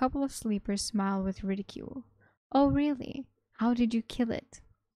 made a couple of sleepers smile with ridicule. Oh really? How did you kill it?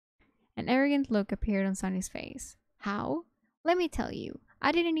 An arrogant look appeared on Sunny's face. How? Let me tell you,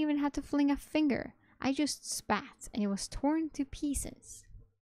 I didn't even have to fling a finger. I just spat and it was torn to pieces.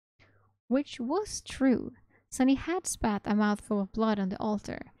 Which was true. Sunny had spat a mouthful of blood on the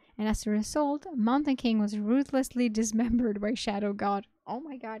altar, and as a result, Mountain King was ruthlessly dismembered by Shadow God. Oh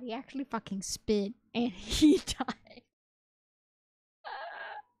my god, he actually fucking spit and he died.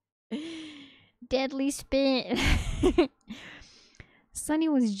 Deadly spit. Sunny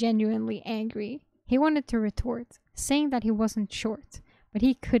was genuinely angry. He wanted to retort, saying that he wasn't short, but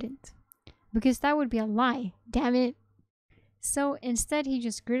he couldn't. Because that would be a lie, damn it. So instead he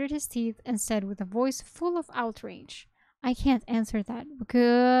just gritted his teeth and said with a voice full of outrage, I can't answer that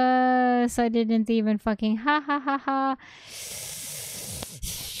because I didn't even fucking ha ha ha ha.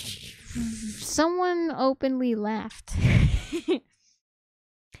 Someone openly laughed.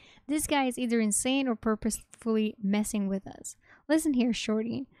 This guy is either insane or purposefully messing with us. Listen here,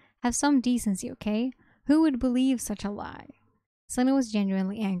 shorty. Have some decency, okay? Who would believe such a lie? Sunny was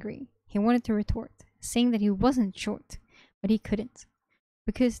genuinely angry. He wanted to retort, saying that he wasn't short, but he couldn't.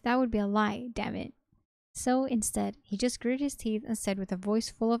 Because that would be a lie, damn it. So instead, he just gritted his teeth and said with a voice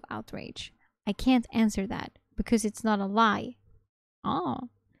full of outrage, I can't answer that, because it's not a lie. Oh.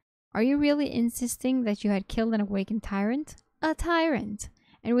 Are you really insisting that you had killed an awakened tyrant? A tyrant!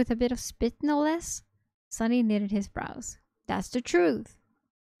 And with a bit of spit, no less? Sunny knitted his brows. That's the truth.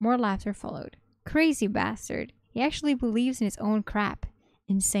 More laughter followed. Crazy bastard. He actually believes in his own crap.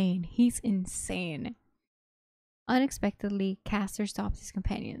 Insane. He's insane. Unexpectedly, Castor stopped his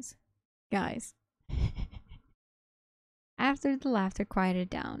companions. Guys. After the laughter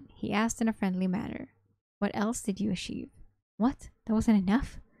quieted down, he asked in a friendly manner, what else did you achieve? What? That wasn't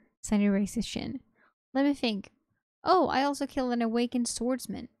enough? Sunny raised his chin. Let me think. Oh, I also killed an awakened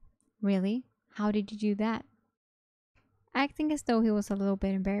swordsman. Really? How did you do that? Acting as though he was a little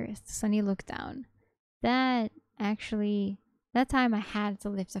bit embarrassed, Sunny looked down. That time I had to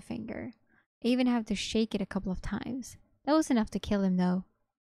lift a finger. I even had to shake it a couple of times. That was enough to kill him, though.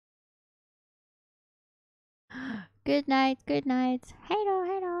 Good night, good night. Hello,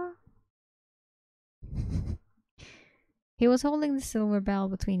 hello. He was holding the silver bell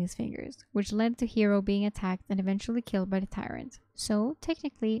between his fingers, which led to Hero being attacked and eventually killed by the tyrant. So,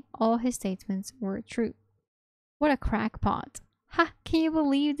 technically, all his statements were true. What a crackpot. Ha! Can you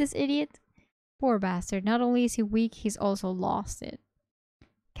believe this idiot? Poor bastard, not only is he weak, he's also lost it.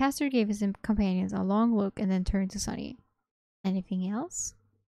 Castor gave his companions a long look and then turned to Sunny. Anything else?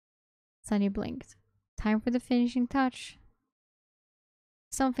 Sunny blinked. Time for the finishing touch.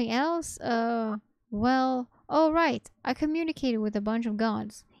 Something else? Well, all right. I communicated with a bunch of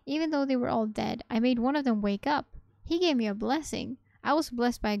gods. Even though they were all dead, I made one of them wake up. He gave me a blessing. I was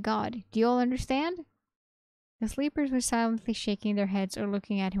blessed by God. Do you all understand? The sleepers were silently shaking their heads or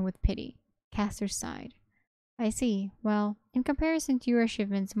looking at him with pity. Castor sighed. I see. Well, in comparison to your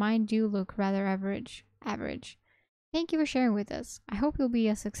achievements, mine do look rather average. Average. Thank you for sharing with us. I hope you will be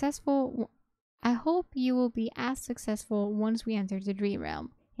as successful once we enter the dream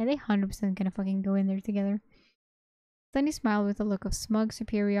realm. Yeah, they 100% gonna fucking go in there together. Sunny smiled with a look of smug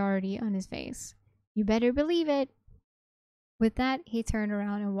superiority on his face. You better believe it. With that, he turned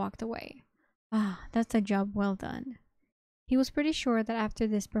around and walked away. Ah, that's a job well done. He was pretty sure that after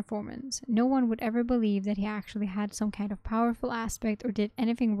this performance, no one would ever believe that he actually had some kind of powerful aspect or did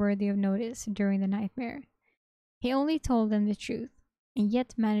anything worthy of notice during the nightmare. He only told them the truth, and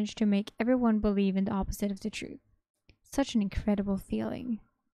yet managed to make everyone believe in the opposite of the truth. Such an incredible feeling.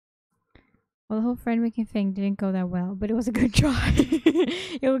 Well, the whole friend-making thing didn't go that well, but it was a good try.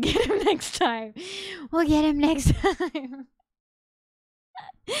 You'll get him next time. We'll get him next time.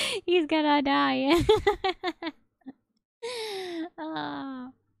 He's gonna die.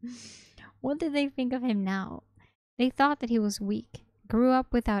 What did they think of him now? They thought that he was weak, grew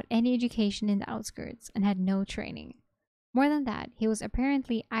up without any education in the outskirts, and had no training. More than that, he was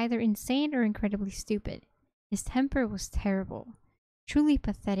apparently either insane or incredibly stupid. His temper was terrible. Truly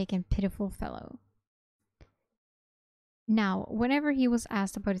pathetic and pitiful fellow. Now, whenever he was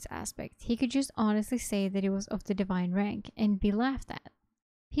asked about his aspect, he could just honestly say that it was of the divine rank and be laughed at.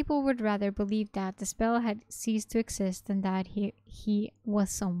 People would rather believe that the spell had ceased to exist than that he was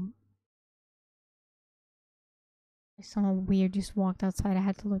someone weird just walked outside. I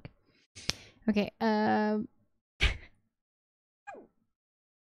had to look. Okay,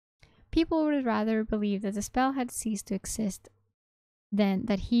 people would rather believe that the spell had ceased to exist than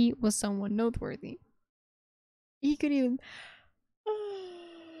that he was someone noteworthy. He could even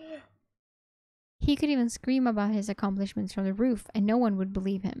scream about his accomplishments from the roof and no one would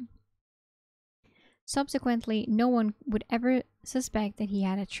believe him. Subsequently, no one would ever suspect that he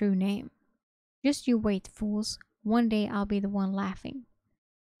had a true name. Just you wait, fools. One day I'll be the one laughing.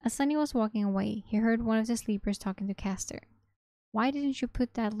 As Sunny was walking away, he heard one of the sleepers talking to Castor. Why didn't you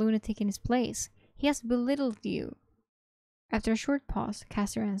put that lunatic in his place? He has belittled you. After a short pause,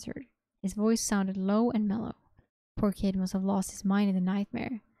 Castor answered. His voice sounded low and mellow. Poor kid must have lost his mind in the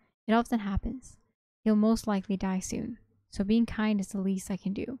nightmare. It often happens. He'll most likely die soon, so being kind is the least I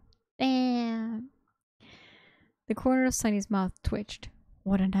can do. Damn. The corner of Sunny's mouth twitched.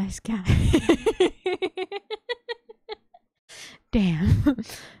 What a nice guy. Damn.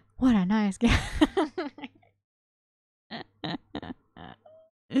 What a nice guy.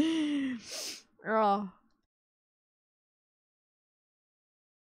 Oh.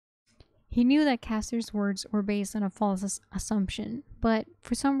 He knew that Castor's words were based on a false assumption, but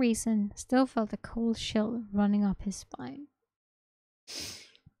for some reason still felt a cold chill running up his spine.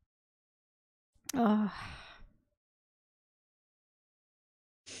 Ugh.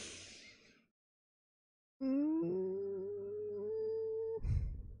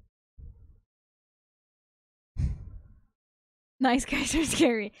 Nice guys are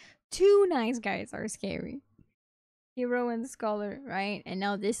scary. Two nice guys are scary. Hero and Scholar, right? And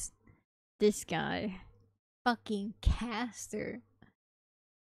now this guy. Fucking Castor.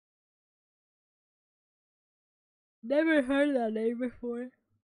 Never heard that name before.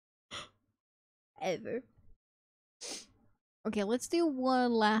 Ever. Okay, let's do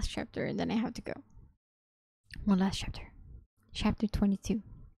one last chapter and then I have to go. One last chapter. Chapter 22.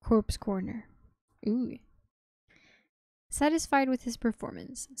 Corpse Corner. Ooh. Satisfied with his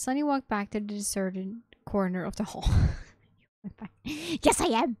performance, Sunny walked back to the deserted corner of the hall. Yes, I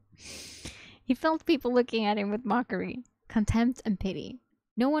am! He felt people looking at him with mockery, contempt, and pity.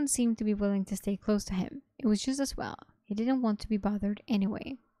 No one seemed to be willing to stay close to him. It was just as well. He didn't want to be bothered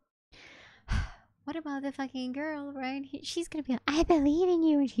anyway. What about the fucking girl, right? She's gonna be like, I believe in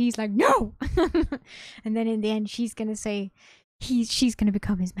you. And he's like, no! And then in the end, she's gonna say, she's gonna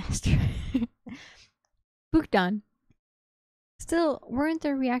become his master. Book done. Still, weren't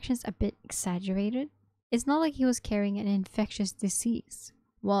their reactions a bit exaggerated? It's not like he was carrying an infectious disease.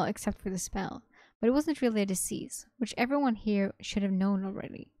 Well, except for the spell. But it wasn't really a disease, which everyone here should have known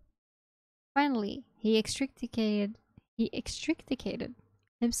already. Finally, he extricated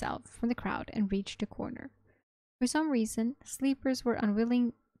himself from the crowd and reached the corner. For some reason, sleepers were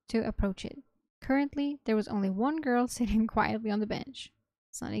unwilling to approach it. Currently, there was only one girl sitting quietly on the bench.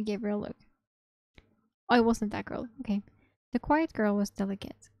 Sunny gave her a look. Oh, it wasn't that girl. Okay. The quiet girl was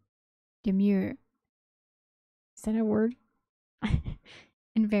delicate. Demure. Is that a word?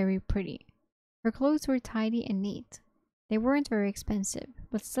 And very pretty. Her clothes were tidy and neat. They weren't very expensive,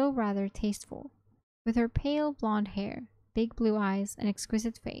 but still rather tasteful. With her pale blonde hair, big blue eyes, and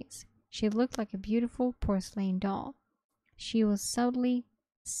exquisite face, she looked like a beautiful porcelain doll. She was subtly,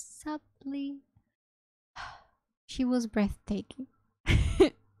 she was breathtaking.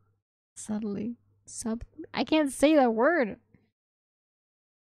 Subtly, I can't say that word.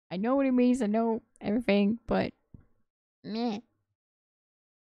 I know what it means, I know everything, but meh.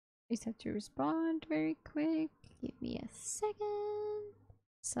 I just have to respond very quick. Give me a second.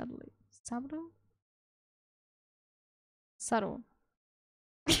 Subtly. Subtle.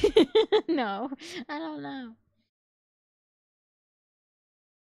 No, I don't know.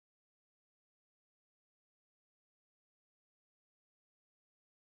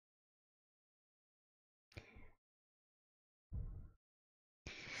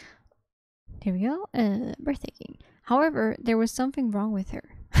 Here we go. Breathtaking. However, there was something wrong with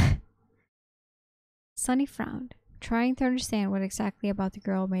her. Sunny frowned, trying to understand what exactly about the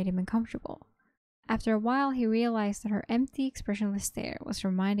girl made him uncomfortable. After a while, he realized that her empty, expressionless stare was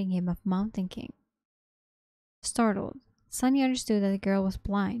reminding him of Mountain King. Startled, Sunny understood that the girl was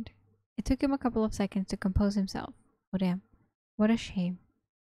blind. It took him a couple of seconds to compose himself. Oh damn. What a shame.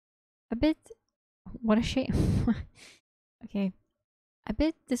 A bit. What a shame. Okay. A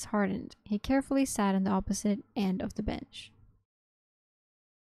bit disheartened, he carefully sat on the opposite end of the bench.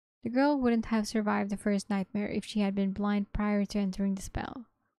 The girl wouldn't have survived the first nightmare if she had been blind prior to entering the spell,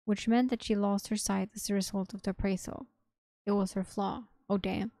 which meant that she lost her sight as a result of the appraisal. It was her flaw. Oh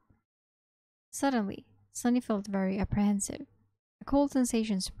damn. Suddenly, Sunny felt very apprehensive. A cold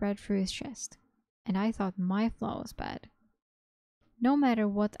sensation spread through his chest, and I thought my flaw was bad. No matter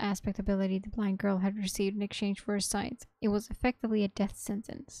what aspect ability the blind girl had received in exchange for her sight, it was effectively a death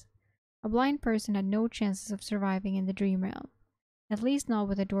sentence. A blind person had no chances of surviving in the dream realm, at least not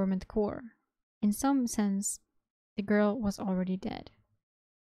with a dormant core. In some sense, the girl was already dead.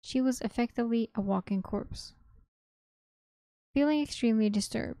 She was effectively a walking corpse. Feeling extremely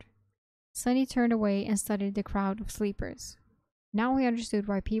disturbed, Sunny turned away and studied the crowd of sleepers. Now he understood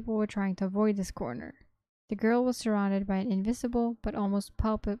why people were trying to avoid this corner. The girl was surrounded by an invisible but almost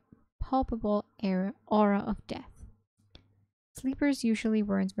palpable aura of death. Sleepers usually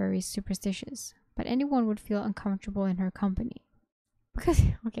weren't very superstitious, but anyone would feel uncomfortable in her company. Because,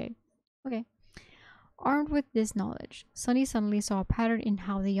 okay. Armed with this knowledge, Sunny suddenly saw a pattern in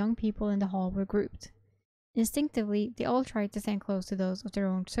how the young people in the hall were grouped. Instinctively, they all tried to stand close to those of their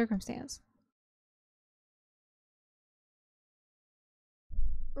own circumstance.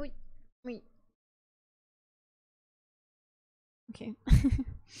 Wait. Okay.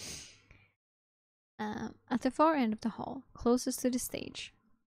 At the far end of the hall, closest to the stage,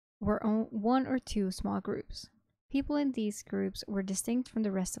 were one or two small groups. People in these groups were distinct from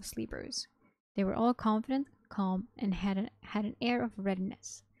the rest of sleepers. They were all confident, calm, and had an air of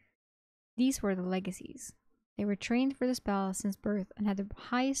readiness. These were the legacies. They were trained for the spell since birth and had the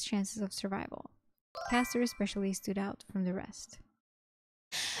highest chances of survival. Caster especially stood out from the rest.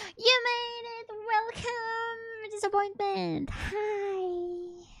 You made it! Welcome! Disappointment!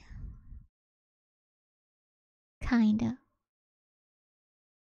 Hi! Kinda.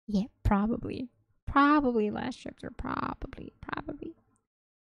 Yeah, probably. Probably last chapter. Probably.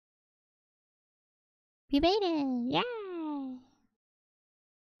 We made it! Yeah!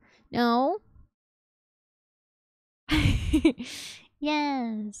 No?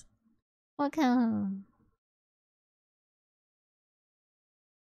 Yes! Welcome!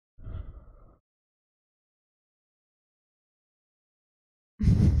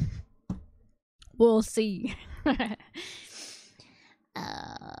 We'll see.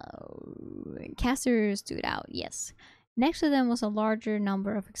 Caster stood out, yes. Next to them was a larger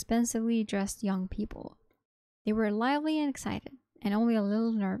number of expensively dressed young people. They were lively and excited, and only a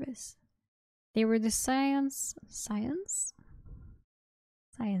little nervous. They were the science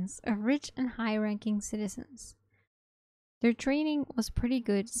of rich and high-ranking citizens. Their training was pretty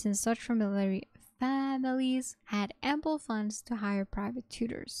good since such families had ample funds to hire private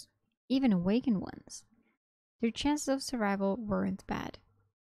tutors, even awakened ones. Their chances of survival weren't bad.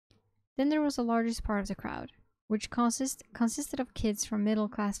 Then there was the largest part of the crowd, which consisted of kids from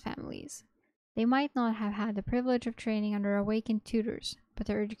middle-class families. They might not have had the privilege of training under awakened tutors, but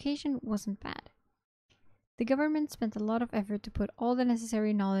their education wasn't bad. The government spent a lot of effort to put all the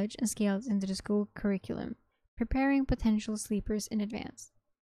necessary knowledge and skills into the school curriculum, preparing potential sleepers in advance.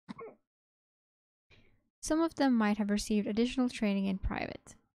 Some of them might have received additional training in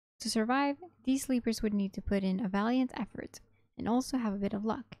private. To survive, these sleepers would need to put in a valiant effort and also have a bit of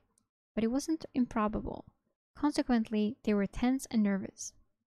luck. But it wasn't improbable. Consequently, they were tense and nervous.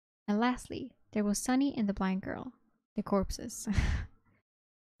 And lastly, there was Sunny and the blind girl. The corpses.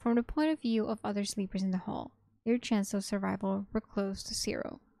 From the point of view of other sleepers in the hall, their chances of survival were close to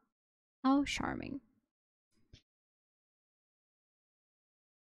zero. How charming.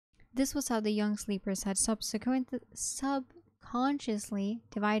 This was how the young sleepers had subconsciously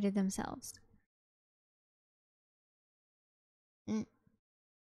divided themselves. Mm.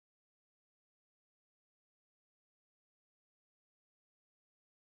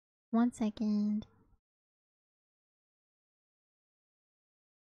 One second.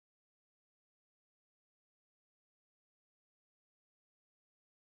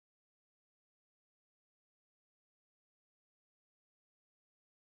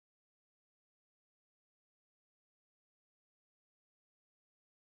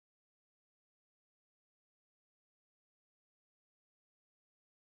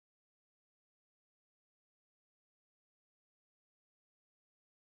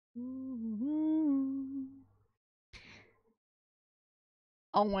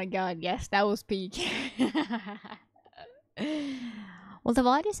 Oh my god, yes, that was peak. Well, the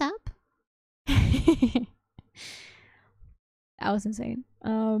VOD is up. That was insane.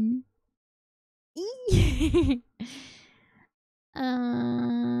 Um,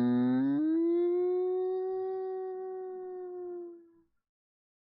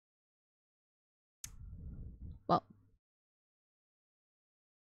 well,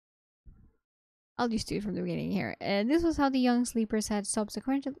 I'll just do it from the beginning here. And this was how the young sleepers had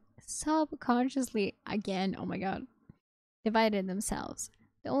subconsciously, again, oh my god, divided themselves.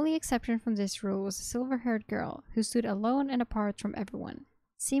 The only exception from this rule was a silver-haired girl who stood alone and apart from everyone,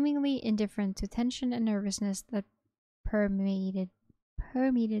 seemingly indifferent to tension and nervousness that permeated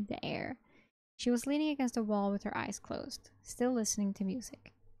the air. She was leaning against the wall with her eyes closed, still listening to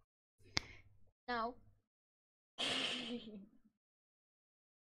music. No.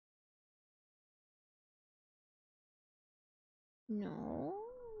 No,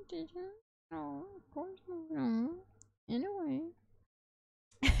 didn't. No, of course not. No. Anyway.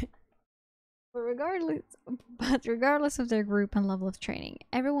 But regardless of their group and level of training,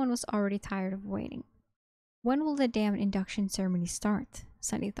 everyone was already tired of waiting. When will the damn induction ceremony start?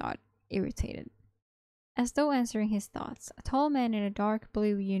 Sunny thought, irritated. As though answering his thoughts, a tall man in a dark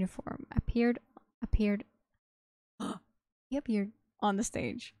blue uniform appeared he appeared on the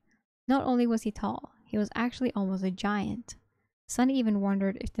stage. Not only was he tall, he was actually almost a giant. Sunny even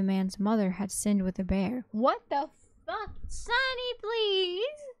wondered if the man's mother had sinned with the bear. What the fuck? Sunny, please!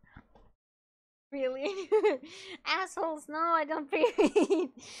 Really? Assholes, no, I don't pre-read.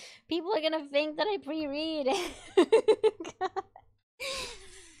 People are gonna think that I pre-read.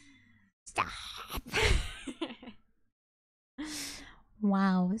 Stop.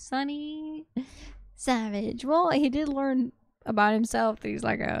 Wow, Sunny. Savage. Well, he did learn about himself that he's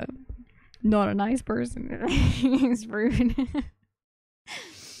like a not a nice person. He's rude.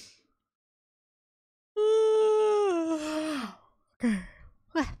 Okay.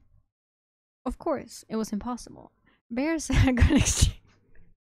 Of course, it was impossible. Bears had gone extinct.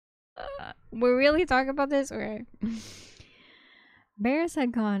 We're really talking about this? Okay. Bears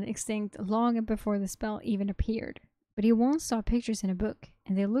had gone extinct long before the spell even appeared. But he once saw pictures in a book,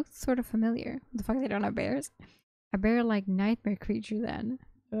 and they looked sort of familiar. What the fuck, they don't have bears? A bear-like nightmare creature then.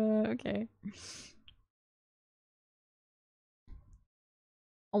 Okay.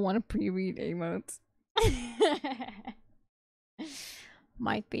 I want to pre-read emotes.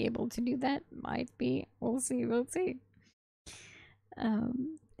 Might be able to do that. Might be. We'll see. We'll see.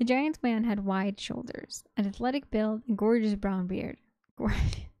 The giant man had wide shoulders, an athletic build, and gorgeous brown beard.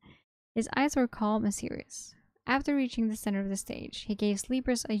 His eyes were calm and serious. After reaching the center of the stage, he gave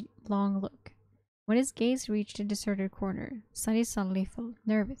sleepers a long look. When his gaze reached a deserted corner, Sunny suddenly felt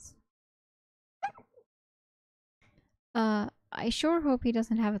nervous. I sure hope he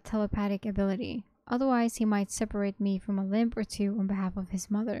doesn't have a telepathic ability. Otherwise, he might separate me from a limb or two on behalf of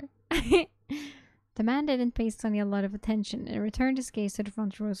his mother. The man didn't pay Sunny a lot of attention and returned his gaze to the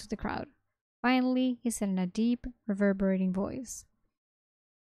front rows of the crowd. Finally, he said in a deep, reverberating voice,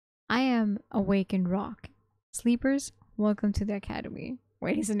 I am Awakened Rock. Sleepers, welcome to the academy.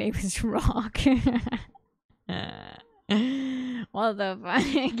 Wait, his name is Rock. What the fuck?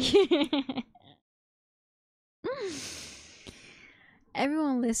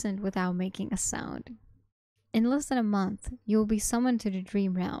 Everyone listened without making a sound. In less than a month, you will be summoned to the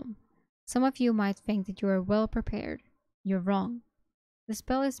dream realm. Some of you might think that you are well prepared. You're wrong. The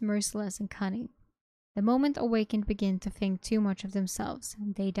spell is merciless and cunning. The moment awakened begin to think too much of themselves,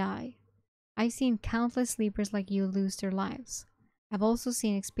 they die. I've seen countless sleepers like you lose their lives. I've also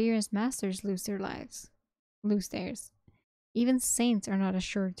seen experienced masters lose theirs. Even saints are not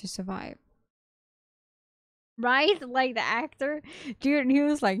assured to survive. Right? Like the actor. Dude, and he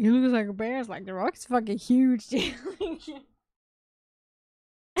looks like a bear. It's like The Rock's fucking huge, dude.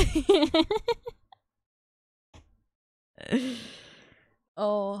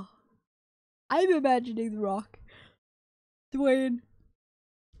 Oh. I'm imagining The Rock. Dwayne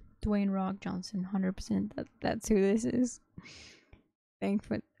Rock Johnson, 100%. That's who this is. Thanks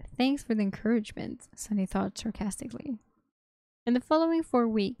for the encouragement, Sunny thought sarcastically. In the following 4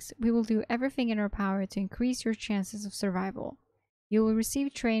 weeks, we will do everything in our power to increase your chances of survival. You will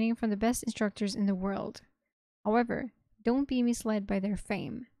receive training from the best instructors in the world. However, don't be misled by their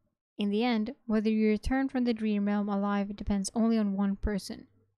fame. In the end, whether you return from the dream realm alive depends only on one person: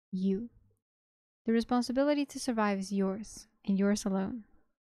 you. The responsibility to survive is yours, and yours alone.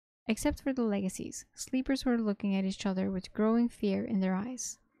 Except for the legacies, sleepers were looking at each other with growing fear in their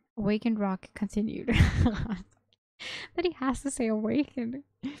eyes. Awakened Rock continued. But he has to say awakened.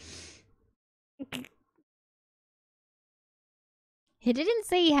 He didn't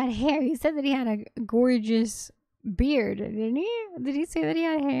say he had hair. He said that he had a gorgeous beard, didn't he? Did he say that he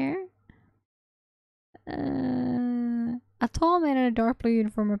had hair? A tall man in a dark blue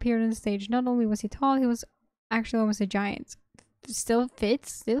uniform appeared on the stage. Not only was he tall, he was actually almost a giant. Still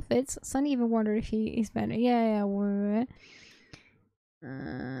fits. Sunny even wondered if he's better. Yeah.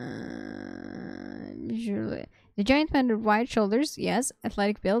 Surely. The giant man with wide shoulders, yes.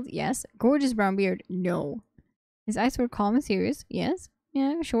 Athletic build, yes. Gorgeous brown beard, no. His eyes were calm and serious, yes.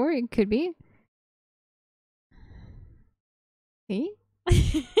 Yeah, sure, it could be. See?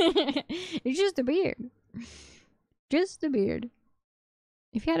 It's just a beard. Just a beard.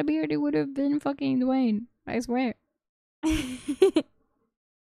 If he had a beard, it would have been fucking Dwayne. I swear. It's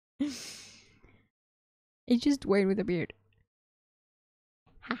just Dwayne with a beard.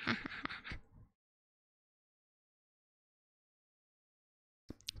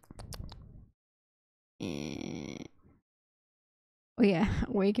 Oh yeah,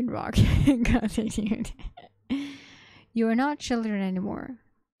 Awakened Rock continued. You are not children anymore.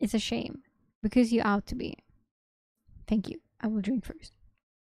 It's a shame, because you ought to be. Thank you. I will drink first.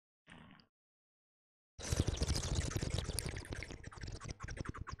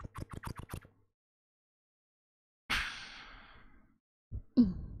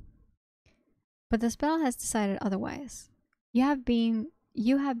 But the spell has decided otherwise. You have been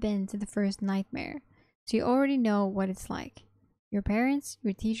to the first nightmare, so you already know what it's like. Your parents,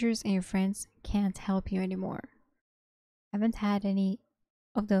 your teachers, and your friends can't help you anymore. Haven't had any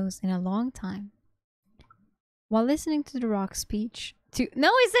of those in a long time. While listening to The Rock's speech,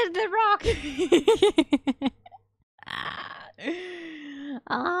 no, he said The Rock.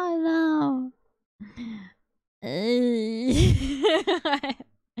 Oh no.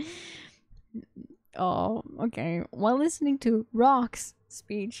 Oh, okay. While listening to Rock's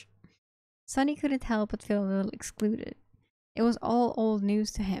speech, Sunny couldn't help but feel a little excluded. It was all old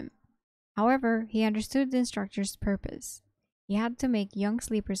news to him. However, he understood the instructor's purpose. He had to make young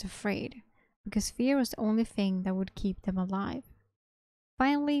sleepers afraid, because fear was the only thing that would keep them alive.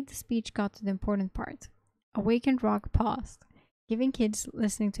 Finally, the speech got to the important part. Awakened Rock paused, giving kids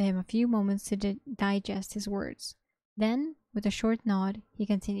listening to him a few moments to digest his words. Then, with a short nod, he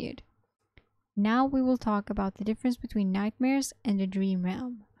continued. Now we will talk about the difference between nightmares and the dream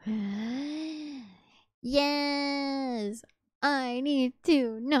realm. Yes! I need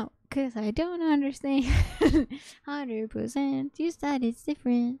to know, cause I don't understand. 100% you said it's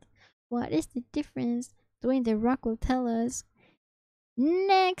different. What is the difference? Dwayne The Rock will tell us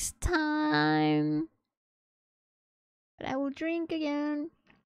next time. But I will drink again.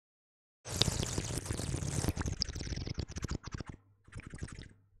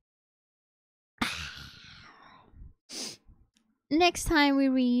 Next time we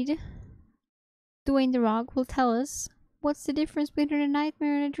read, Dwayne The Rock will tell us what's the difference between a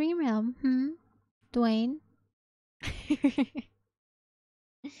nightmare and a dream realm. Dwayne?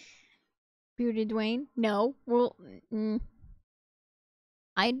 Bearded Dwayne? No. Well,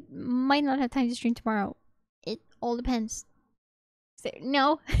 I might not have time to stream tomorrow. It all depends.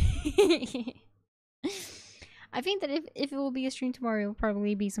 No. I think that if it will be a stream tomorrow, it will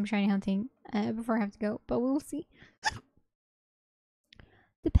probably be some shiny hunting before I have to go. But we'll see.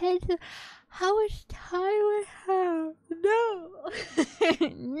 Depends on how much time I have. No.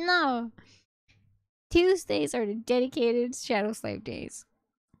 No. Tuesdays are the dedicated Shadow Slave days.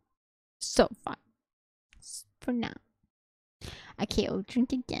 So fun. For now. Okay, I'll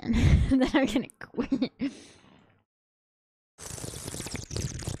drink again. Then I'm gonna quit.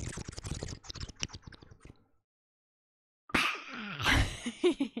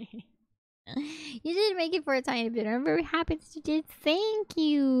 You did make it for a tiny bit. I'm very happy that you did. Thank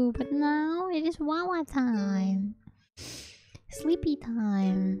you. But now it is Wawa time. Sleepy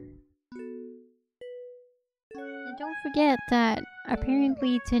time. And don't forget that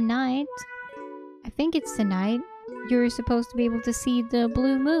apparently tonight, I think it's tonight, you're supposed to be able to see the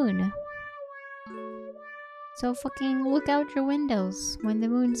blue moon. So fucking look out your windows when the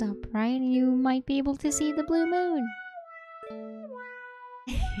moon's up, right? You might be able to see the blue moon.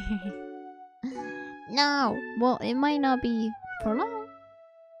 No! Well, it might not be for long.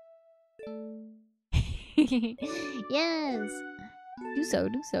 Yes! Do so,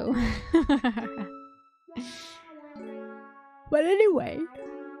 do so. But anyway,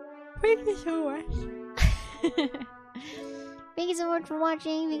 thank you so much. Thank you so much for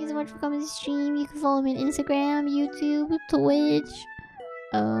watching. Thank you so much for coming to stream. You can follow me on Instagram, YouTube, Twitch,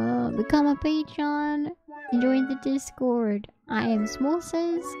 become a Patreon, and join the Discord. I am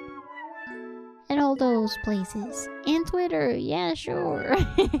Smolses, and all those places. And Twitter, yeah, sure.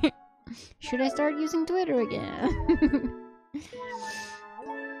 Should I start using Twitter again?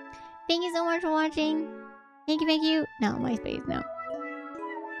 Thank you so much for watching. Thank you. No, MySpace, no.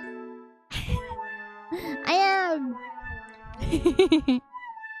 I am.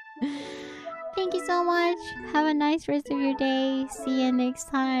 Thank you so much. Have a nice rest of your day. See you next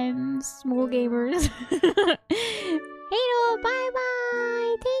time, small gamers. Hey, no, bye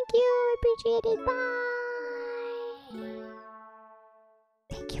bye. Thank you. Appreciate it. Bye.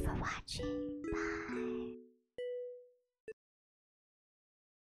 Thank you for watching. Bye.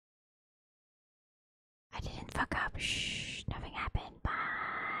 I didn't fuck up. Shh. Nothing happened. Bye.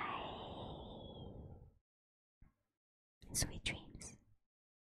 Sweet dreams.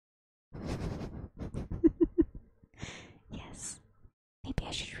 Yes. Maybe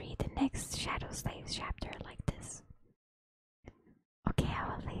I should read the next Shadow Slaves chapter.